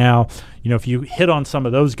 300 right now. If you hit on some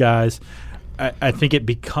of those guys, I think it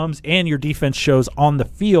becomes, and your defense shows on the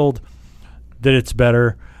field that it's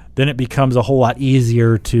better, then it becomes a whole lot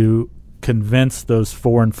easier to convince those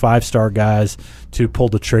 4- and 5-star guys to pull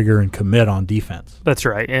the trigger and commit on defense. That's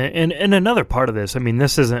right. And another part of this, I mean,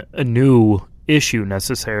 this isn't a new issue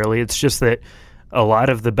necessarily. It's just that a lot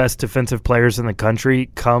of the best defensive players in the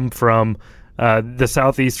country come from the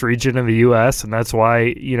southeast region of the U.S., and that's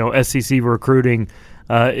why, SEC recruiting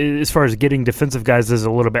as far as getting defensive guys is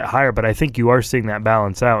a little bit higher, but I think you are seeing that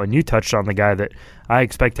balance out. And you touched on the guy that I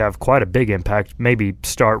expect to have quite a big impact, maybe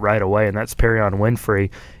start right away, and that's Perrion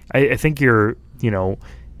Winfrey. I think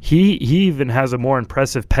he even has a more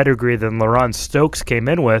impressive pedigree than LaRon Stokes came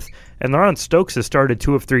in with, and LaRon Stokes has started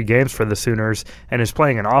 2 of 3 games for the Sooners and is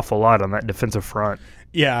playing an awful lot on that defensive front.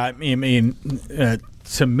 Yeah, I mean,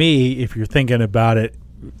 to me, if you're thinking about it,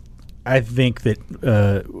 I think that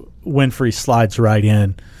Winfrey slides right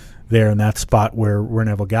in there in that spot where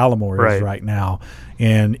Neville Gallimore is right now.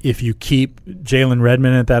 And if you keep Jalen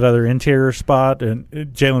Redmond at that other interior spot, and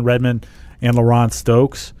Jalen Redmond and LaRon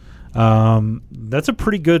Stokes, that's a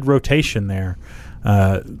pretty good rotation there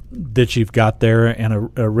that you've got there, and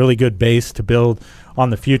a really good base to build on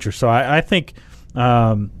the future. So I think,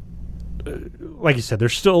 like you said,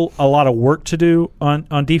 there's still a lot of work to do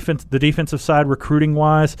on defense, the defensive side, recruiting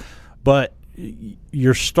wise, but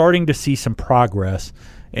you're starting to see some progress,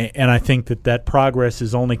 and I think that progress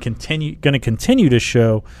is only going to continue to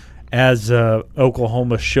show as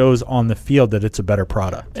Oklahoma shows on the field that it's a better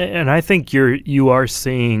product. And I think you are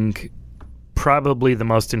seeing probably the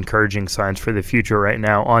most encouraging signs for the future right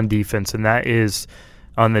now on defense, and that is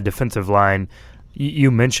on the defensive line. You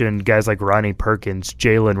mentioned guys like Ronnie Perkins,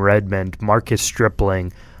 Jalen Redmond, Marcus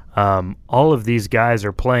Stripling. All of these guys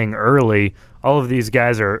are playing early. All of these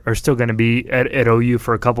guys are still going to be at OU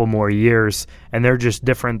for a couple more years, and they're just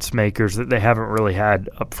difference makers that they haven't really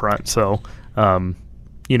had up front. So, I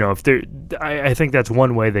think that's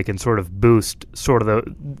one way they can sort of boost sort of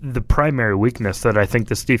the primary weakness that I think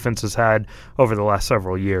this defense has had over the last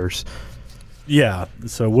several years. Yeah,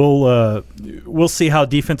 so we'll see how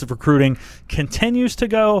defensive recruiting continues to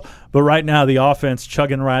go, but right now the offense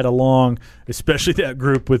chugging right along, especially that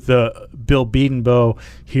group with Bill Bedenbaugh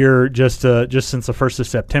here just since the 1st of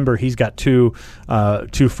September. He's got two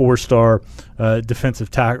 4-star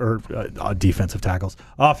offensive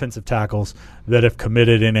tackles that have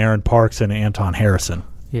committed in Aaron Parks and Anton Harrison.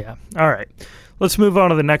 Yeah. All right. Let's move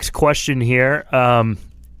on to the next question here.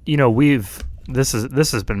 this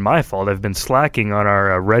has been my fault. I've been slacking on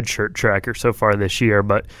our red shirt tracker so far this year,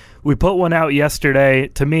 but we put one out yesterday.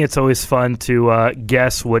 To me, it's always fun to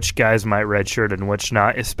guess which guys might redshirt and which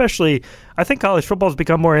not. Especially, I think college football has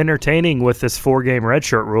become more entertaining with this 4-game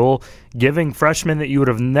redshirt rule, giving freshmen that you would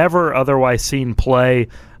have never otherwise seen play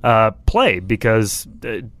because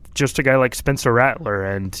just a guy like Spencer Rattler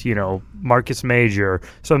and Marcus Major,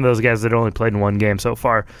 some of those guys that only played in 1 game so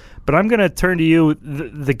far. But I'm going to turn to you,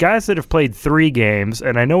 the guys that have played 3 games,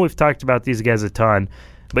 and I know we've talked about these guys a ton,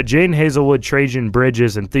 but Jaden Hazelwood, Trajan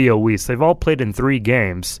Bridges, and Theo Weiss, they've all played in 3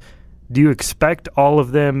 games. Do you expect all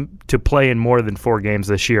of them to play in more than 4 games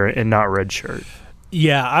this year and not redshirt?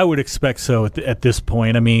 Yeah, I would expect so at this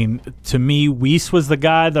point. I mean, to me, Weiss was the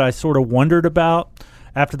guy that I sort of wondered about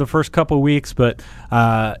after the first couple of weeks, but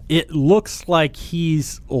it looks like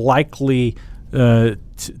he's likely to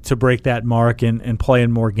break that mark and play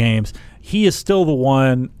in more games. He is still the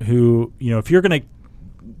one who, if you're going to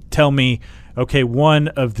tell me, okay, one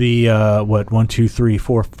of the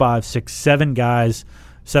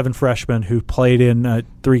 7 freshmen who played in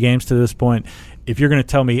 3 games to this point, if you're going to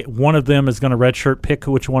tell me one of them is going to redshirt, pick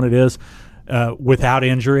which one it is without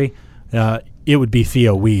injury, it would be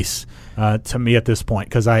Theo Weiss to me at this point,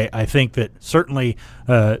 because I think that certainly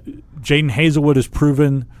Jaden Hazelwood has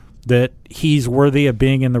proven that he's worthy of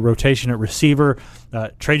being in the rotation at receiver.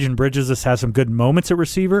 Trajan Bridges has had some good moments at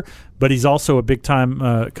receiver, but he's also a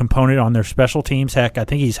big-time component on their special teams. Heck, I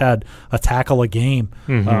think he's had a tackle a game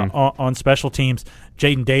on special teams.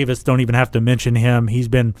 Jaden Davis, don't even have to mention him. He's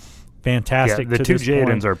been fantastic. Yeah, the 2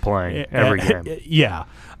 Jadens are playing every game. Yeah.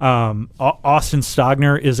 Austin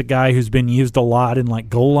Stogner is a guy who's been used a lot in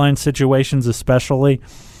goal line situations especially.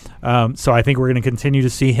 So I think we're going to continue to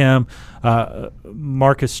see him.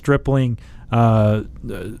 Marcus Stripling,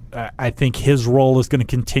 I think his role is going to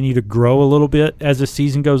continue to grow a little bit as the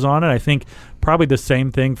season goes on. And I think probably the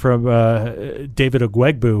same thing from David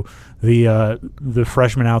Ogwegbu, the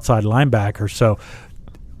freshman outside linebacker. So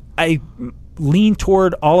I lean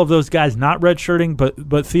toward all of those guys not redshirting,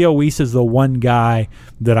 but Theo Weiss is the one guy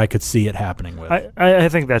that I could see it happening with. I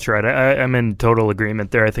think that's right. I'm in total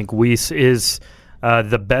agreement there. I think Weiss is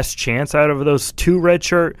the best chance out of those 2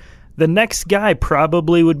 redshirt. The next guy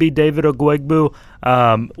probably would be David Ogwegbu.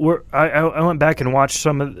 I went back and watched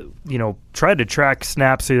some of, tried to track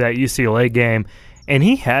snaps through that UCLA game, and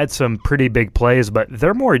he had some pretty big plays, but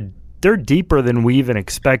they're deeper than we even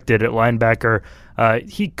expected at linebacker.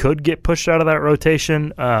 He could get pushed out of that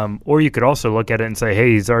rotation, or you could also look at it and say,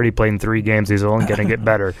 hey, he's already played in 3 games. He's only going to get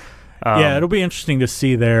better. Yeah, it'll be interesting to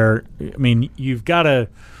see there. I mean, you've got to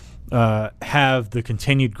have the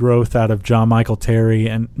continued growth out of John Michael Terry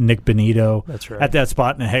and Nick Benito. That's right. At that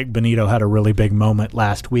spot, and heck, Benito had a really big moment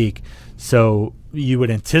last week. So you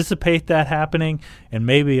would anticipate that happening, and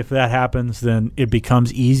maybe if that happens, then it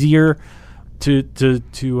becomes easier to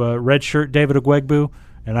redshirt David Ogwegbu.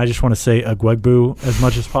 And I just want to say Ogwegbu as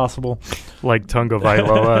much as possible. Like Tunga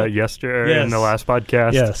Vailoa yesterday in the last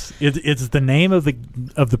podcast. Yes, it's the name of the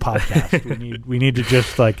podcast. we need to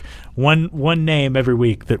just one name every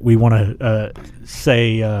week that we want to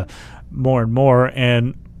say more and more.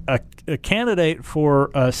 And a candidate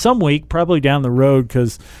for some week, probably down the road,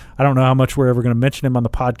 because I don't know how much we're ever going to mention him on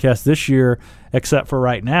the podcast this year, except for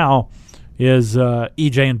right now, is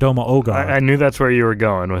EJ Ndoma Ogar. I knew that's where you were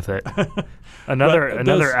going with it.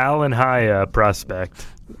 Another Allen High prospect.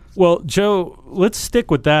 Well, Joe, let's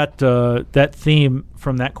stick with that theme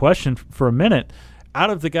from that question for a minute. Out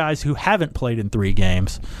of the guys who haven't played in 3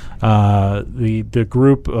 games, the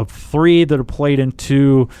group of 3 that have played in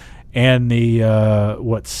 2, and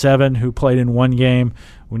the 7 who played in 1 game.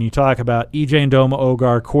 When you talk about EJ Ndoma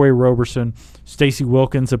Ogar, Corey Roberson, Stacey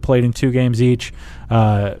Wilkins have played in 2 games each,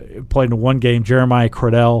 played in 1 game. Jeremiah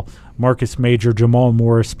Cradell, Marcus Major, Jamal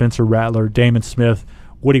Morris, Spencer Rattler, Damon Smith,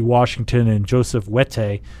 Woody Washington, and Joseph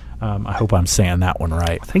Wette. I hope I'm saying that one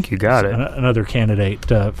right. I think you got it. Another candidate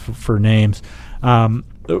for names.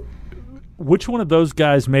 Which one of those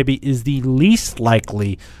guys maybe is the least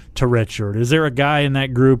likely to redshirt? Is there a guy in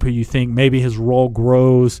that group who you think maybe his role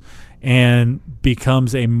grows and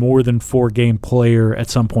becomes a more than 4-game player at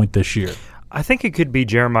some point this year? I think it could be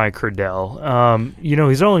Jeremiah Cradell.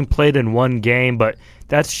 He's only played in 1 game, but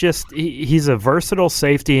that's just he's a versatile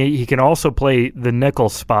safety. He can also play the nickel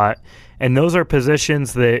spot, and those are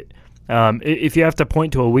positions that if you have to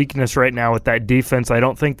point to a weakness right now with that defense, I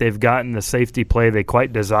don't think they've gotten the safety play they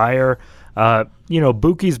quite desire.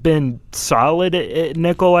 Buki's been solid at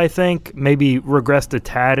nickel, I think. Maybe regressed a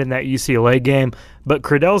tad in that UCLA game. But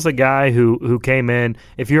Credell's a guy who came in.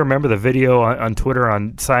 If you remember the video on Twitter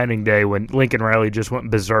on signing day when Lincoln Riley just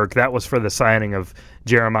went berserk, that was for the signing of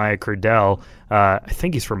Jeremiah Credell. I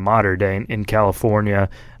think he's from Mater Dei in California.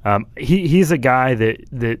 He's a guy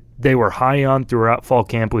that they were high on throughout fall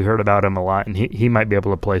camp. We heard about him a lot, and he might be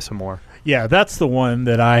able to play some more. Yeah, that's the one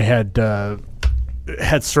that I had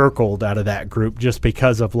circled out of that group just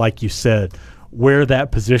because of, like you said, where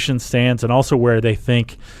that position stands and also where they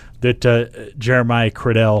think that Jeremiah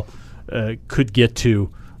Credell could get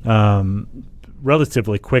to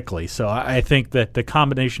relatively quickly. So I think that the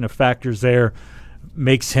combination of factors there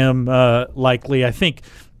makes him likely. I think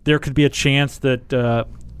there could be a chance that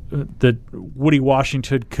Woody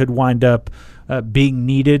Washington could wind up being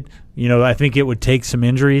needed. I think it would take some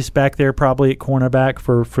injuries back there probably at cornerback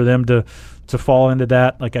for them to fall into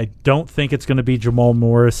that. Like, I don't think it's going to be Jamal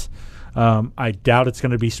Morris. I doubt it's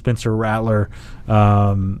going to be Spencer Rattler.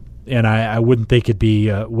 And I wouldn't think it'd be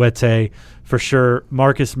Wete for sure.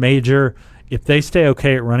 Marcus Major, if they stay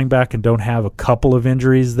okay at running back and don't have a couple of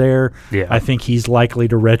injuries there, I think he's likely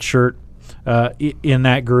to redshirt in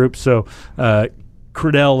that group. So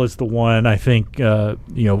Credell is the one, I think,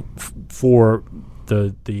 for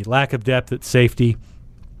the lack of depth at safety.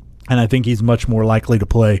 And I think he's much more likely to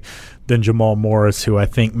play than Jamal Morris, who I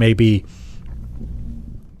think maybe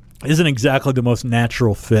isn't exactly the most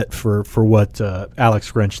natural fit for what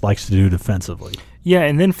Alex Grinch likes to do defensively. Yeah,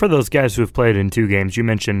 and then for those guys who have played in 2 games, you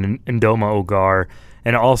mentioned Ndoma Ogar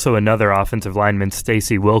and also another offensive lineman,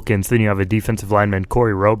 Stacey Wilkins. Then you have a defensive lineman,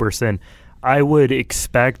 Corey Roberson. I would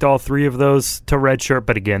expect all 3 of those to redshirt,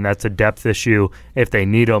 but again, that's a depth issue. If they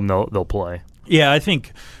need them, they'll play. Yeah, I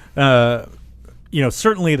think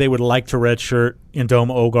certainly they would like to redshirt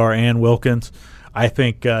Ndoma Ogar and Wilkins. I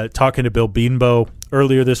think talking to Bill Beanbo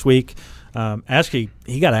earlier this week, actually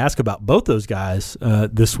he got to ask about both those guys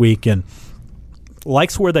this week and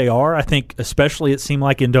likes where they are. I think especially it seemed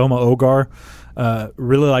like Ndoma Ogar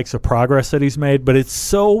really likes the progress that he's made, but it's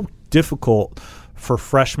so difficult for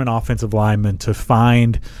freshman offensive linemen to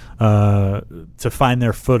find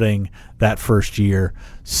their footing that first year.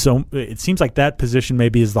 So it seems like that position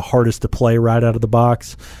maybe is the hardest to play right out of the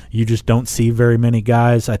box. You just don't see very many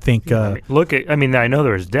guys. I think. I know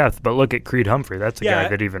there's depth, but look at Creed Humphrey. That's a guy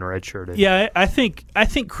that even redshirted. Yeah, I think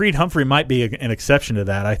Creed Humphrey might be an exception to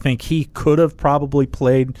that. I think he could have probably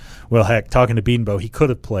played. Well, heck, talking to Beanbo, he could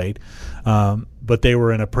have played, but they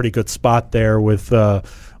were in a pretty good spot there with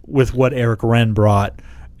what Eric Wren brought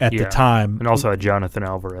at the time. And also had Jonathan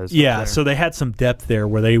Alvarez. Yeah, so they had some depth there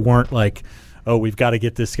where they weren't like, oh, we've got to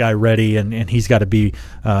get this guy ready and he's got to be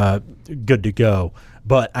good to go.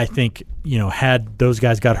 But I think, had those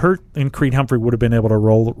guys got hurt, and Creed Humphrey would have been able to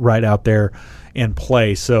roll right out there and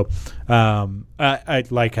play. So,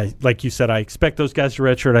 like you said, I expect those guys to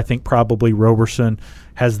redshirt. I think probably Roberson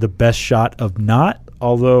has the best shot of not,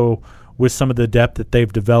 although with some of the depth that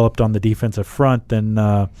they've developed on the defensive front, then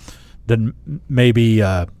maybe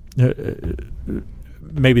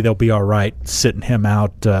they'll be all right sitting him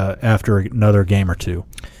out after another game or 2.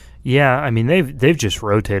 Yeah, I mean they've just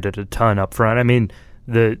rotated a ton up front. I mean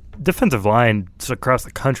the defensive lines across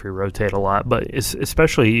the country rotate a lot, but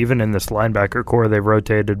especially even in this linebacker core they've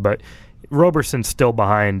rotated. But Roberson's still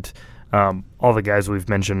behind all the guys we've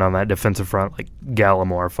mentioned on that defensive front, like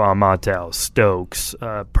Gallimore, Famatel, Stokes,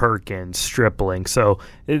 Perkins, Stripling. So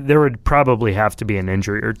there would probably have to be an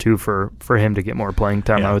injury or 2 for him to get more playing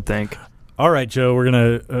time, I would think. All right, Joe, we're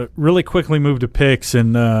going to really quickly move to picks.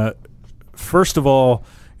 And first of all,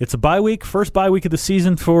 it's a bye week, first bye week of the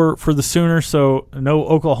season for the Sooners, so no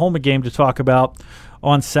Oklahoma game to talk about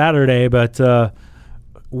on Saturday. But,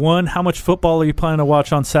 1, how much football are you planning to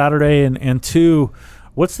watch on Saturday? And 2,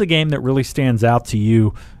 what's the game that really stands out to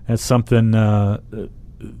you as something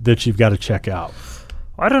that you've got to check out?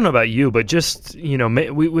 I don't know about you, but just,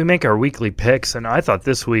 we make our weekly picks, and I thought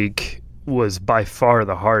this week was by far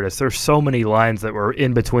the hardest. There's so many lines that were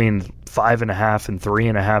in between 5.5 and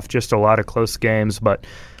 3.5, just a lot of close games. But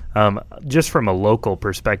just from a local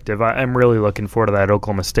perspective, I'm really looking forward to that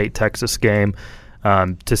Oklahoma State-Texas game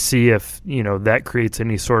to see if, that creates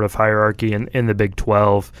any sort of hierarchy in the Big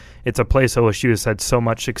 12. It's a place OSU has had so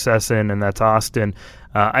much success in, and that's Austin.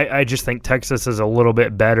 I just think Texas is a little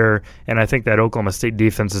bit better, and I think that Oklahoma State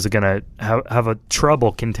defense is going to have a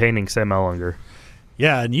trouble containing Sam Ehlinger.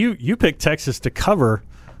 Yeah, and you picked Texas to cover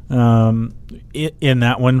in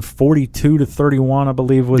that one, 42-31, I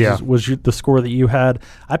believe was the score that you had.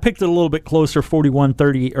 I picked it a little bit closer,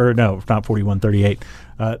 41-30, or no, not 41-38,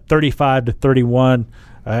 35-31.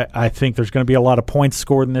 I think there's going to be a lot of points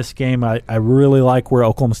scored in this game. I really like where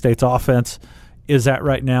Oklahoma State's offense is at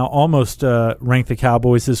right now. Almost ranked the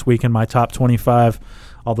Cowboys this week in my top 25,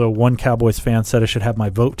 although one Cowboys fan said I should have my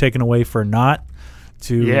vote taken away for not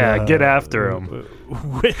to. Yeah, get after him.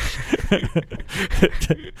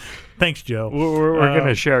 Thanks, Joe. We're going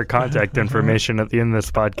to share contact information at the end of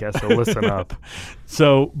this podcast, so listen up.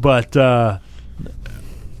 So, but I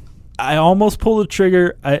almost pulled the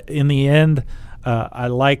trigger. In the end, I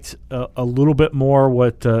liked a little bit more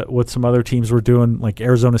what some other teams were doing, like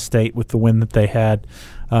Arizona State with the win that they had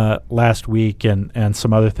last week and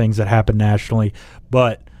some other things that happened nationally.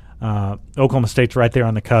 But Oklahoma State's right there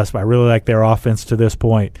on the cusp. I really like their offense to this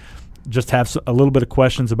point. Just have a little bit of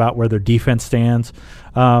questions about where their defense stands.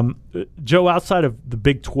 Joe, outside of the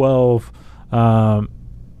Big 12,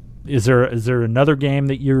 is there another game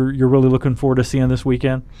that you're really looking forward to seeing this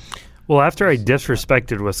weekend? Well, after I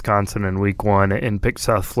disrespected Wisconsin in week 1 and picked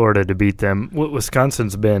South Florida to beat them,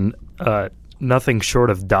 Wisconsin's been nothing short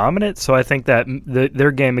of dominant. So I think that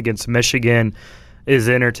their game against Michigan is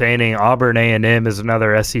entertaining. Auburn A&M is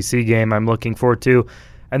another SEC game I'm looking forward to.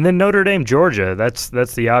 And then Notre Dame, Georgia. That's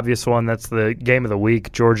the obvious one. That's the game of the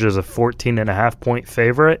week. Georgia's a 14.5-point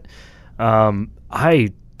favorite. I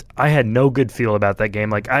had no good feel about that game.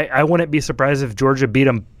 Like I wouldn't be surprised if Georgia beat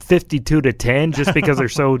them 52-10 just because they're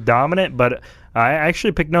so dominant. But I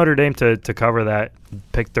actually picked Notre Dame to cover that.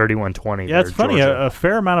 Picked 31-20. Yeah, it's funny. A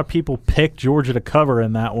fair amount of people picked Georgia to cover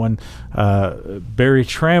in that one. Barry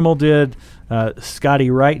Trammell did.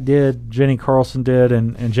 Scotty Wright did, Jenny Carlson did,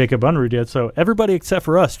 and Jacob Unruh did. So everybody except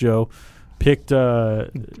for us, Joe, picked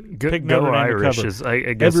Notre Dame Irish to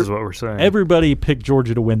cover. is what we're saying. Everybody picked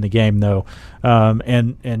Georgia to win the game, though.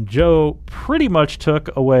 And Joe pretty much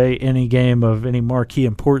took away any game of any marquee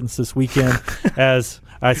importance this weekend as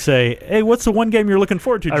I say, hey, what's the one game you're looking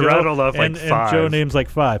forward to, Joe? I rattled off and 5. And Joe names like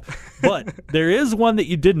 5. But there is one that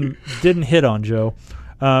you didn't hit on, Joe.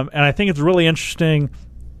 And I think it's really interesting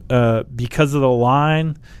because of the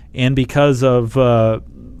line and because of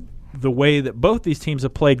the way that both these teams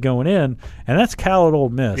have played going in, and that's Cal at Ole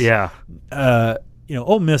Miss. Yeah.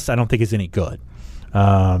 Ole Miss I don't think is any good.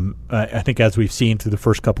 I think as we've seen through the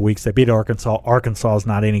first couple weeks, they beat Arkansas. Arkansas is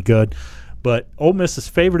not any good. But Ole Miss is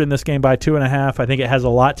favored in this game by 2.5. I think it has a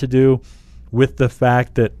lot to do with the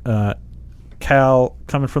fact that Cal,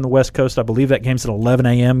 coming from the West Coast, I believe that game's an 11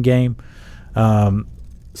 a.m. game.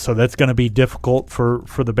 So that's going to be difficult for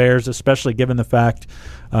the Bears, especially given the fact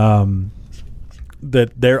that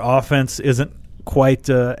their offense isn't quite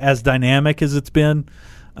as dynamic as it's been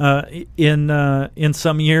in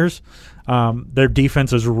some years. Their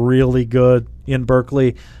defense is really good in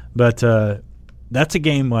Berkeley, but that's a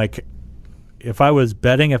game like if I was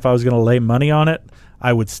betting, if I was going to lay money on it,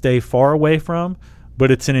 I would stay far away from.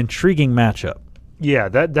 But it's an intriguing matchup. Yeah,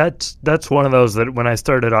 that's one of those that when I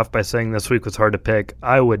started off by saying this week was hard to pick,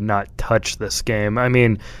 I would not touch this game. I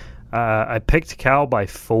mean, I picked Cal by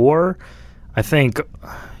 4. I think,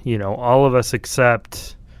 all of us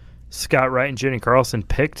except Scott Wright and Jenny Carlson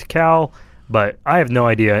picked Cal, but I have no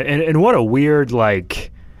idea. And what a weird,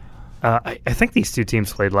 I think these two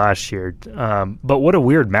teams played last year, but what a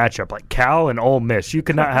weird matchup. Like Cal and Ole Miss. You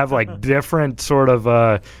could not have, different sort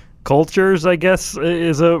of cultures, I guess,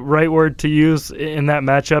 is a right word to use in that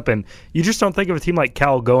matchup. And you just don't think of a team like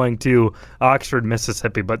Cal going to Oxford,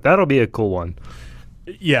 Mississippi, but that'll be a cool one.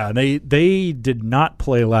 Yeah, they did not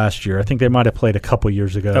play last year. I think they might have played a couple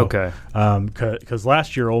years ago. Okay. Because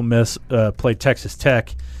last year Ole Miss played Texas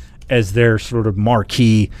Tech as their sort of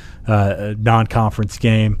marquee non-conference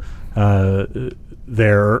game. Did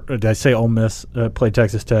I say Ole Miss played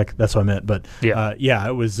Texas Tech? That's what I meant. But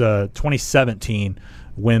it was 2017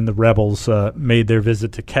 when the Rebels made their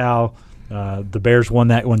visit to Cal. The Bears won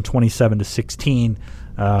that one 27-16.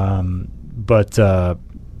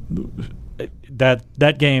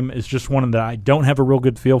 That game is just one that I don't have a real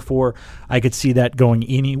good feel for. I could see that going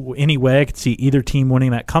any way. I could see either team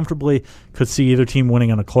winning that comfortably. Could see either team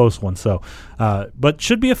winning on a close one. So, but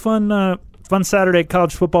should be a fun Saturday at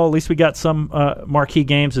college football. At least we got some marquee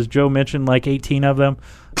games, as Joe mentioned, like 18 of them.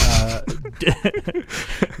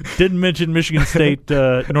 Didn't mention Michigan State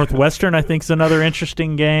Northwestern. I think is another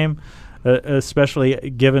interesting game.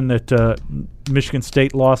 Especially given that Michigan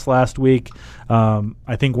State lost last week.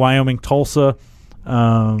 I think Wyoming-Tulsa.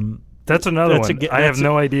 That's another one. I have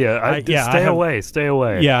no idea. Stay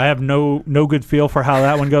away. Yeah, I have no good feel for how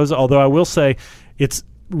that one goes, although I will say it's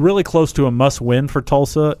really close to a must-win for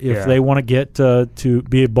Tulsa if they want to get to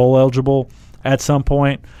be bowl eligible at some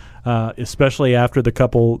point, especially after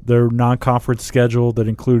their non-conference schedule that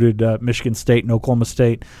included Michigan State and Oklahoma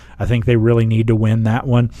State. I think they really need to win that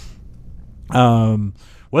one.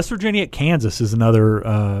 West Virginia at Kansas is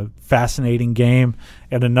another fascinating game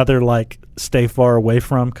and another stay far away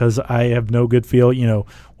from, because I have no good feel.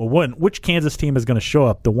 Which Kansas team is going to show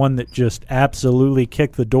up? The one that just absolutely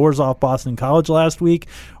kicked the doors off Boston College last week,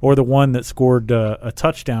 or the one that scored a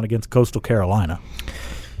touchdown against Coastal Carolina?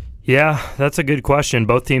 Yeah, that's a good question.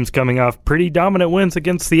 Both teams coming off pretty dominant wins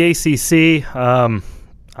against the ACC.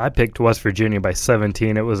 I picked West Virginia by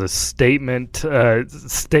 17. It was a statement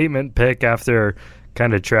pick after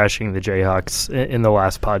kind of trashing the Jayhawks in the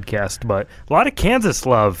last podcast. But a lot of Kansas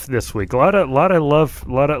love this week. A lot of love,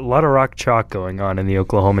 a lot of rock chalk going on in the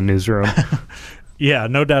Oklahoma newsroom. Yeah,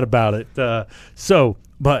 no doubt about it.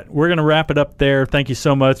 But we're going to wrap it up there. Thank you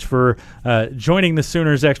so much for joining the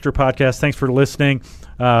Sooners Extra podcast. Thanks for listening.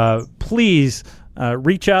 Please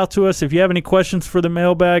reach out to us if you have any questions for the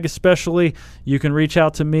mailbag, especially. You can reach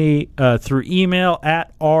out to me through email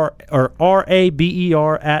at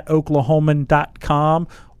raber@oklahoman.com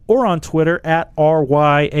or on Twitter at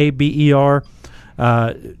RYABER.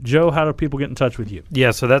 Joe, how do people get in touch with you?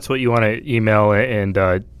 Yeah, so that's what you want to email and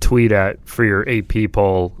tweet at for your AP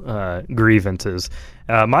poll grievances.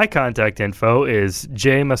 My contact info is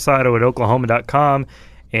jmasato@oklahoma.com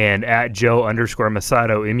and at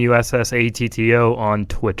Joe_Masato, MUSSATTO on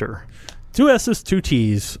Twitter. 2 S's, 2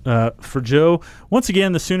 T's for Joe. Once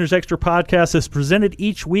again, the Sooners Extra podcast is presented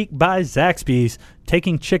each week by Zaxby's,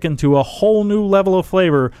 taking chicken to a whole new level of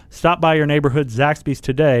flavor. Stop by your neighborhood Zaxby's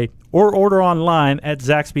today or order online at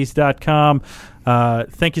Zaxby's.com.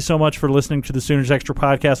 Thank you so much for listening to the Sooners Extra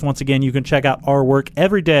podcast. Once again, you can check out our work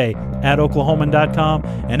every day at Oklahoman.com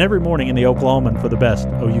and every morning in the Oklahoman for the best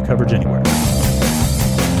OU coverage anywhere.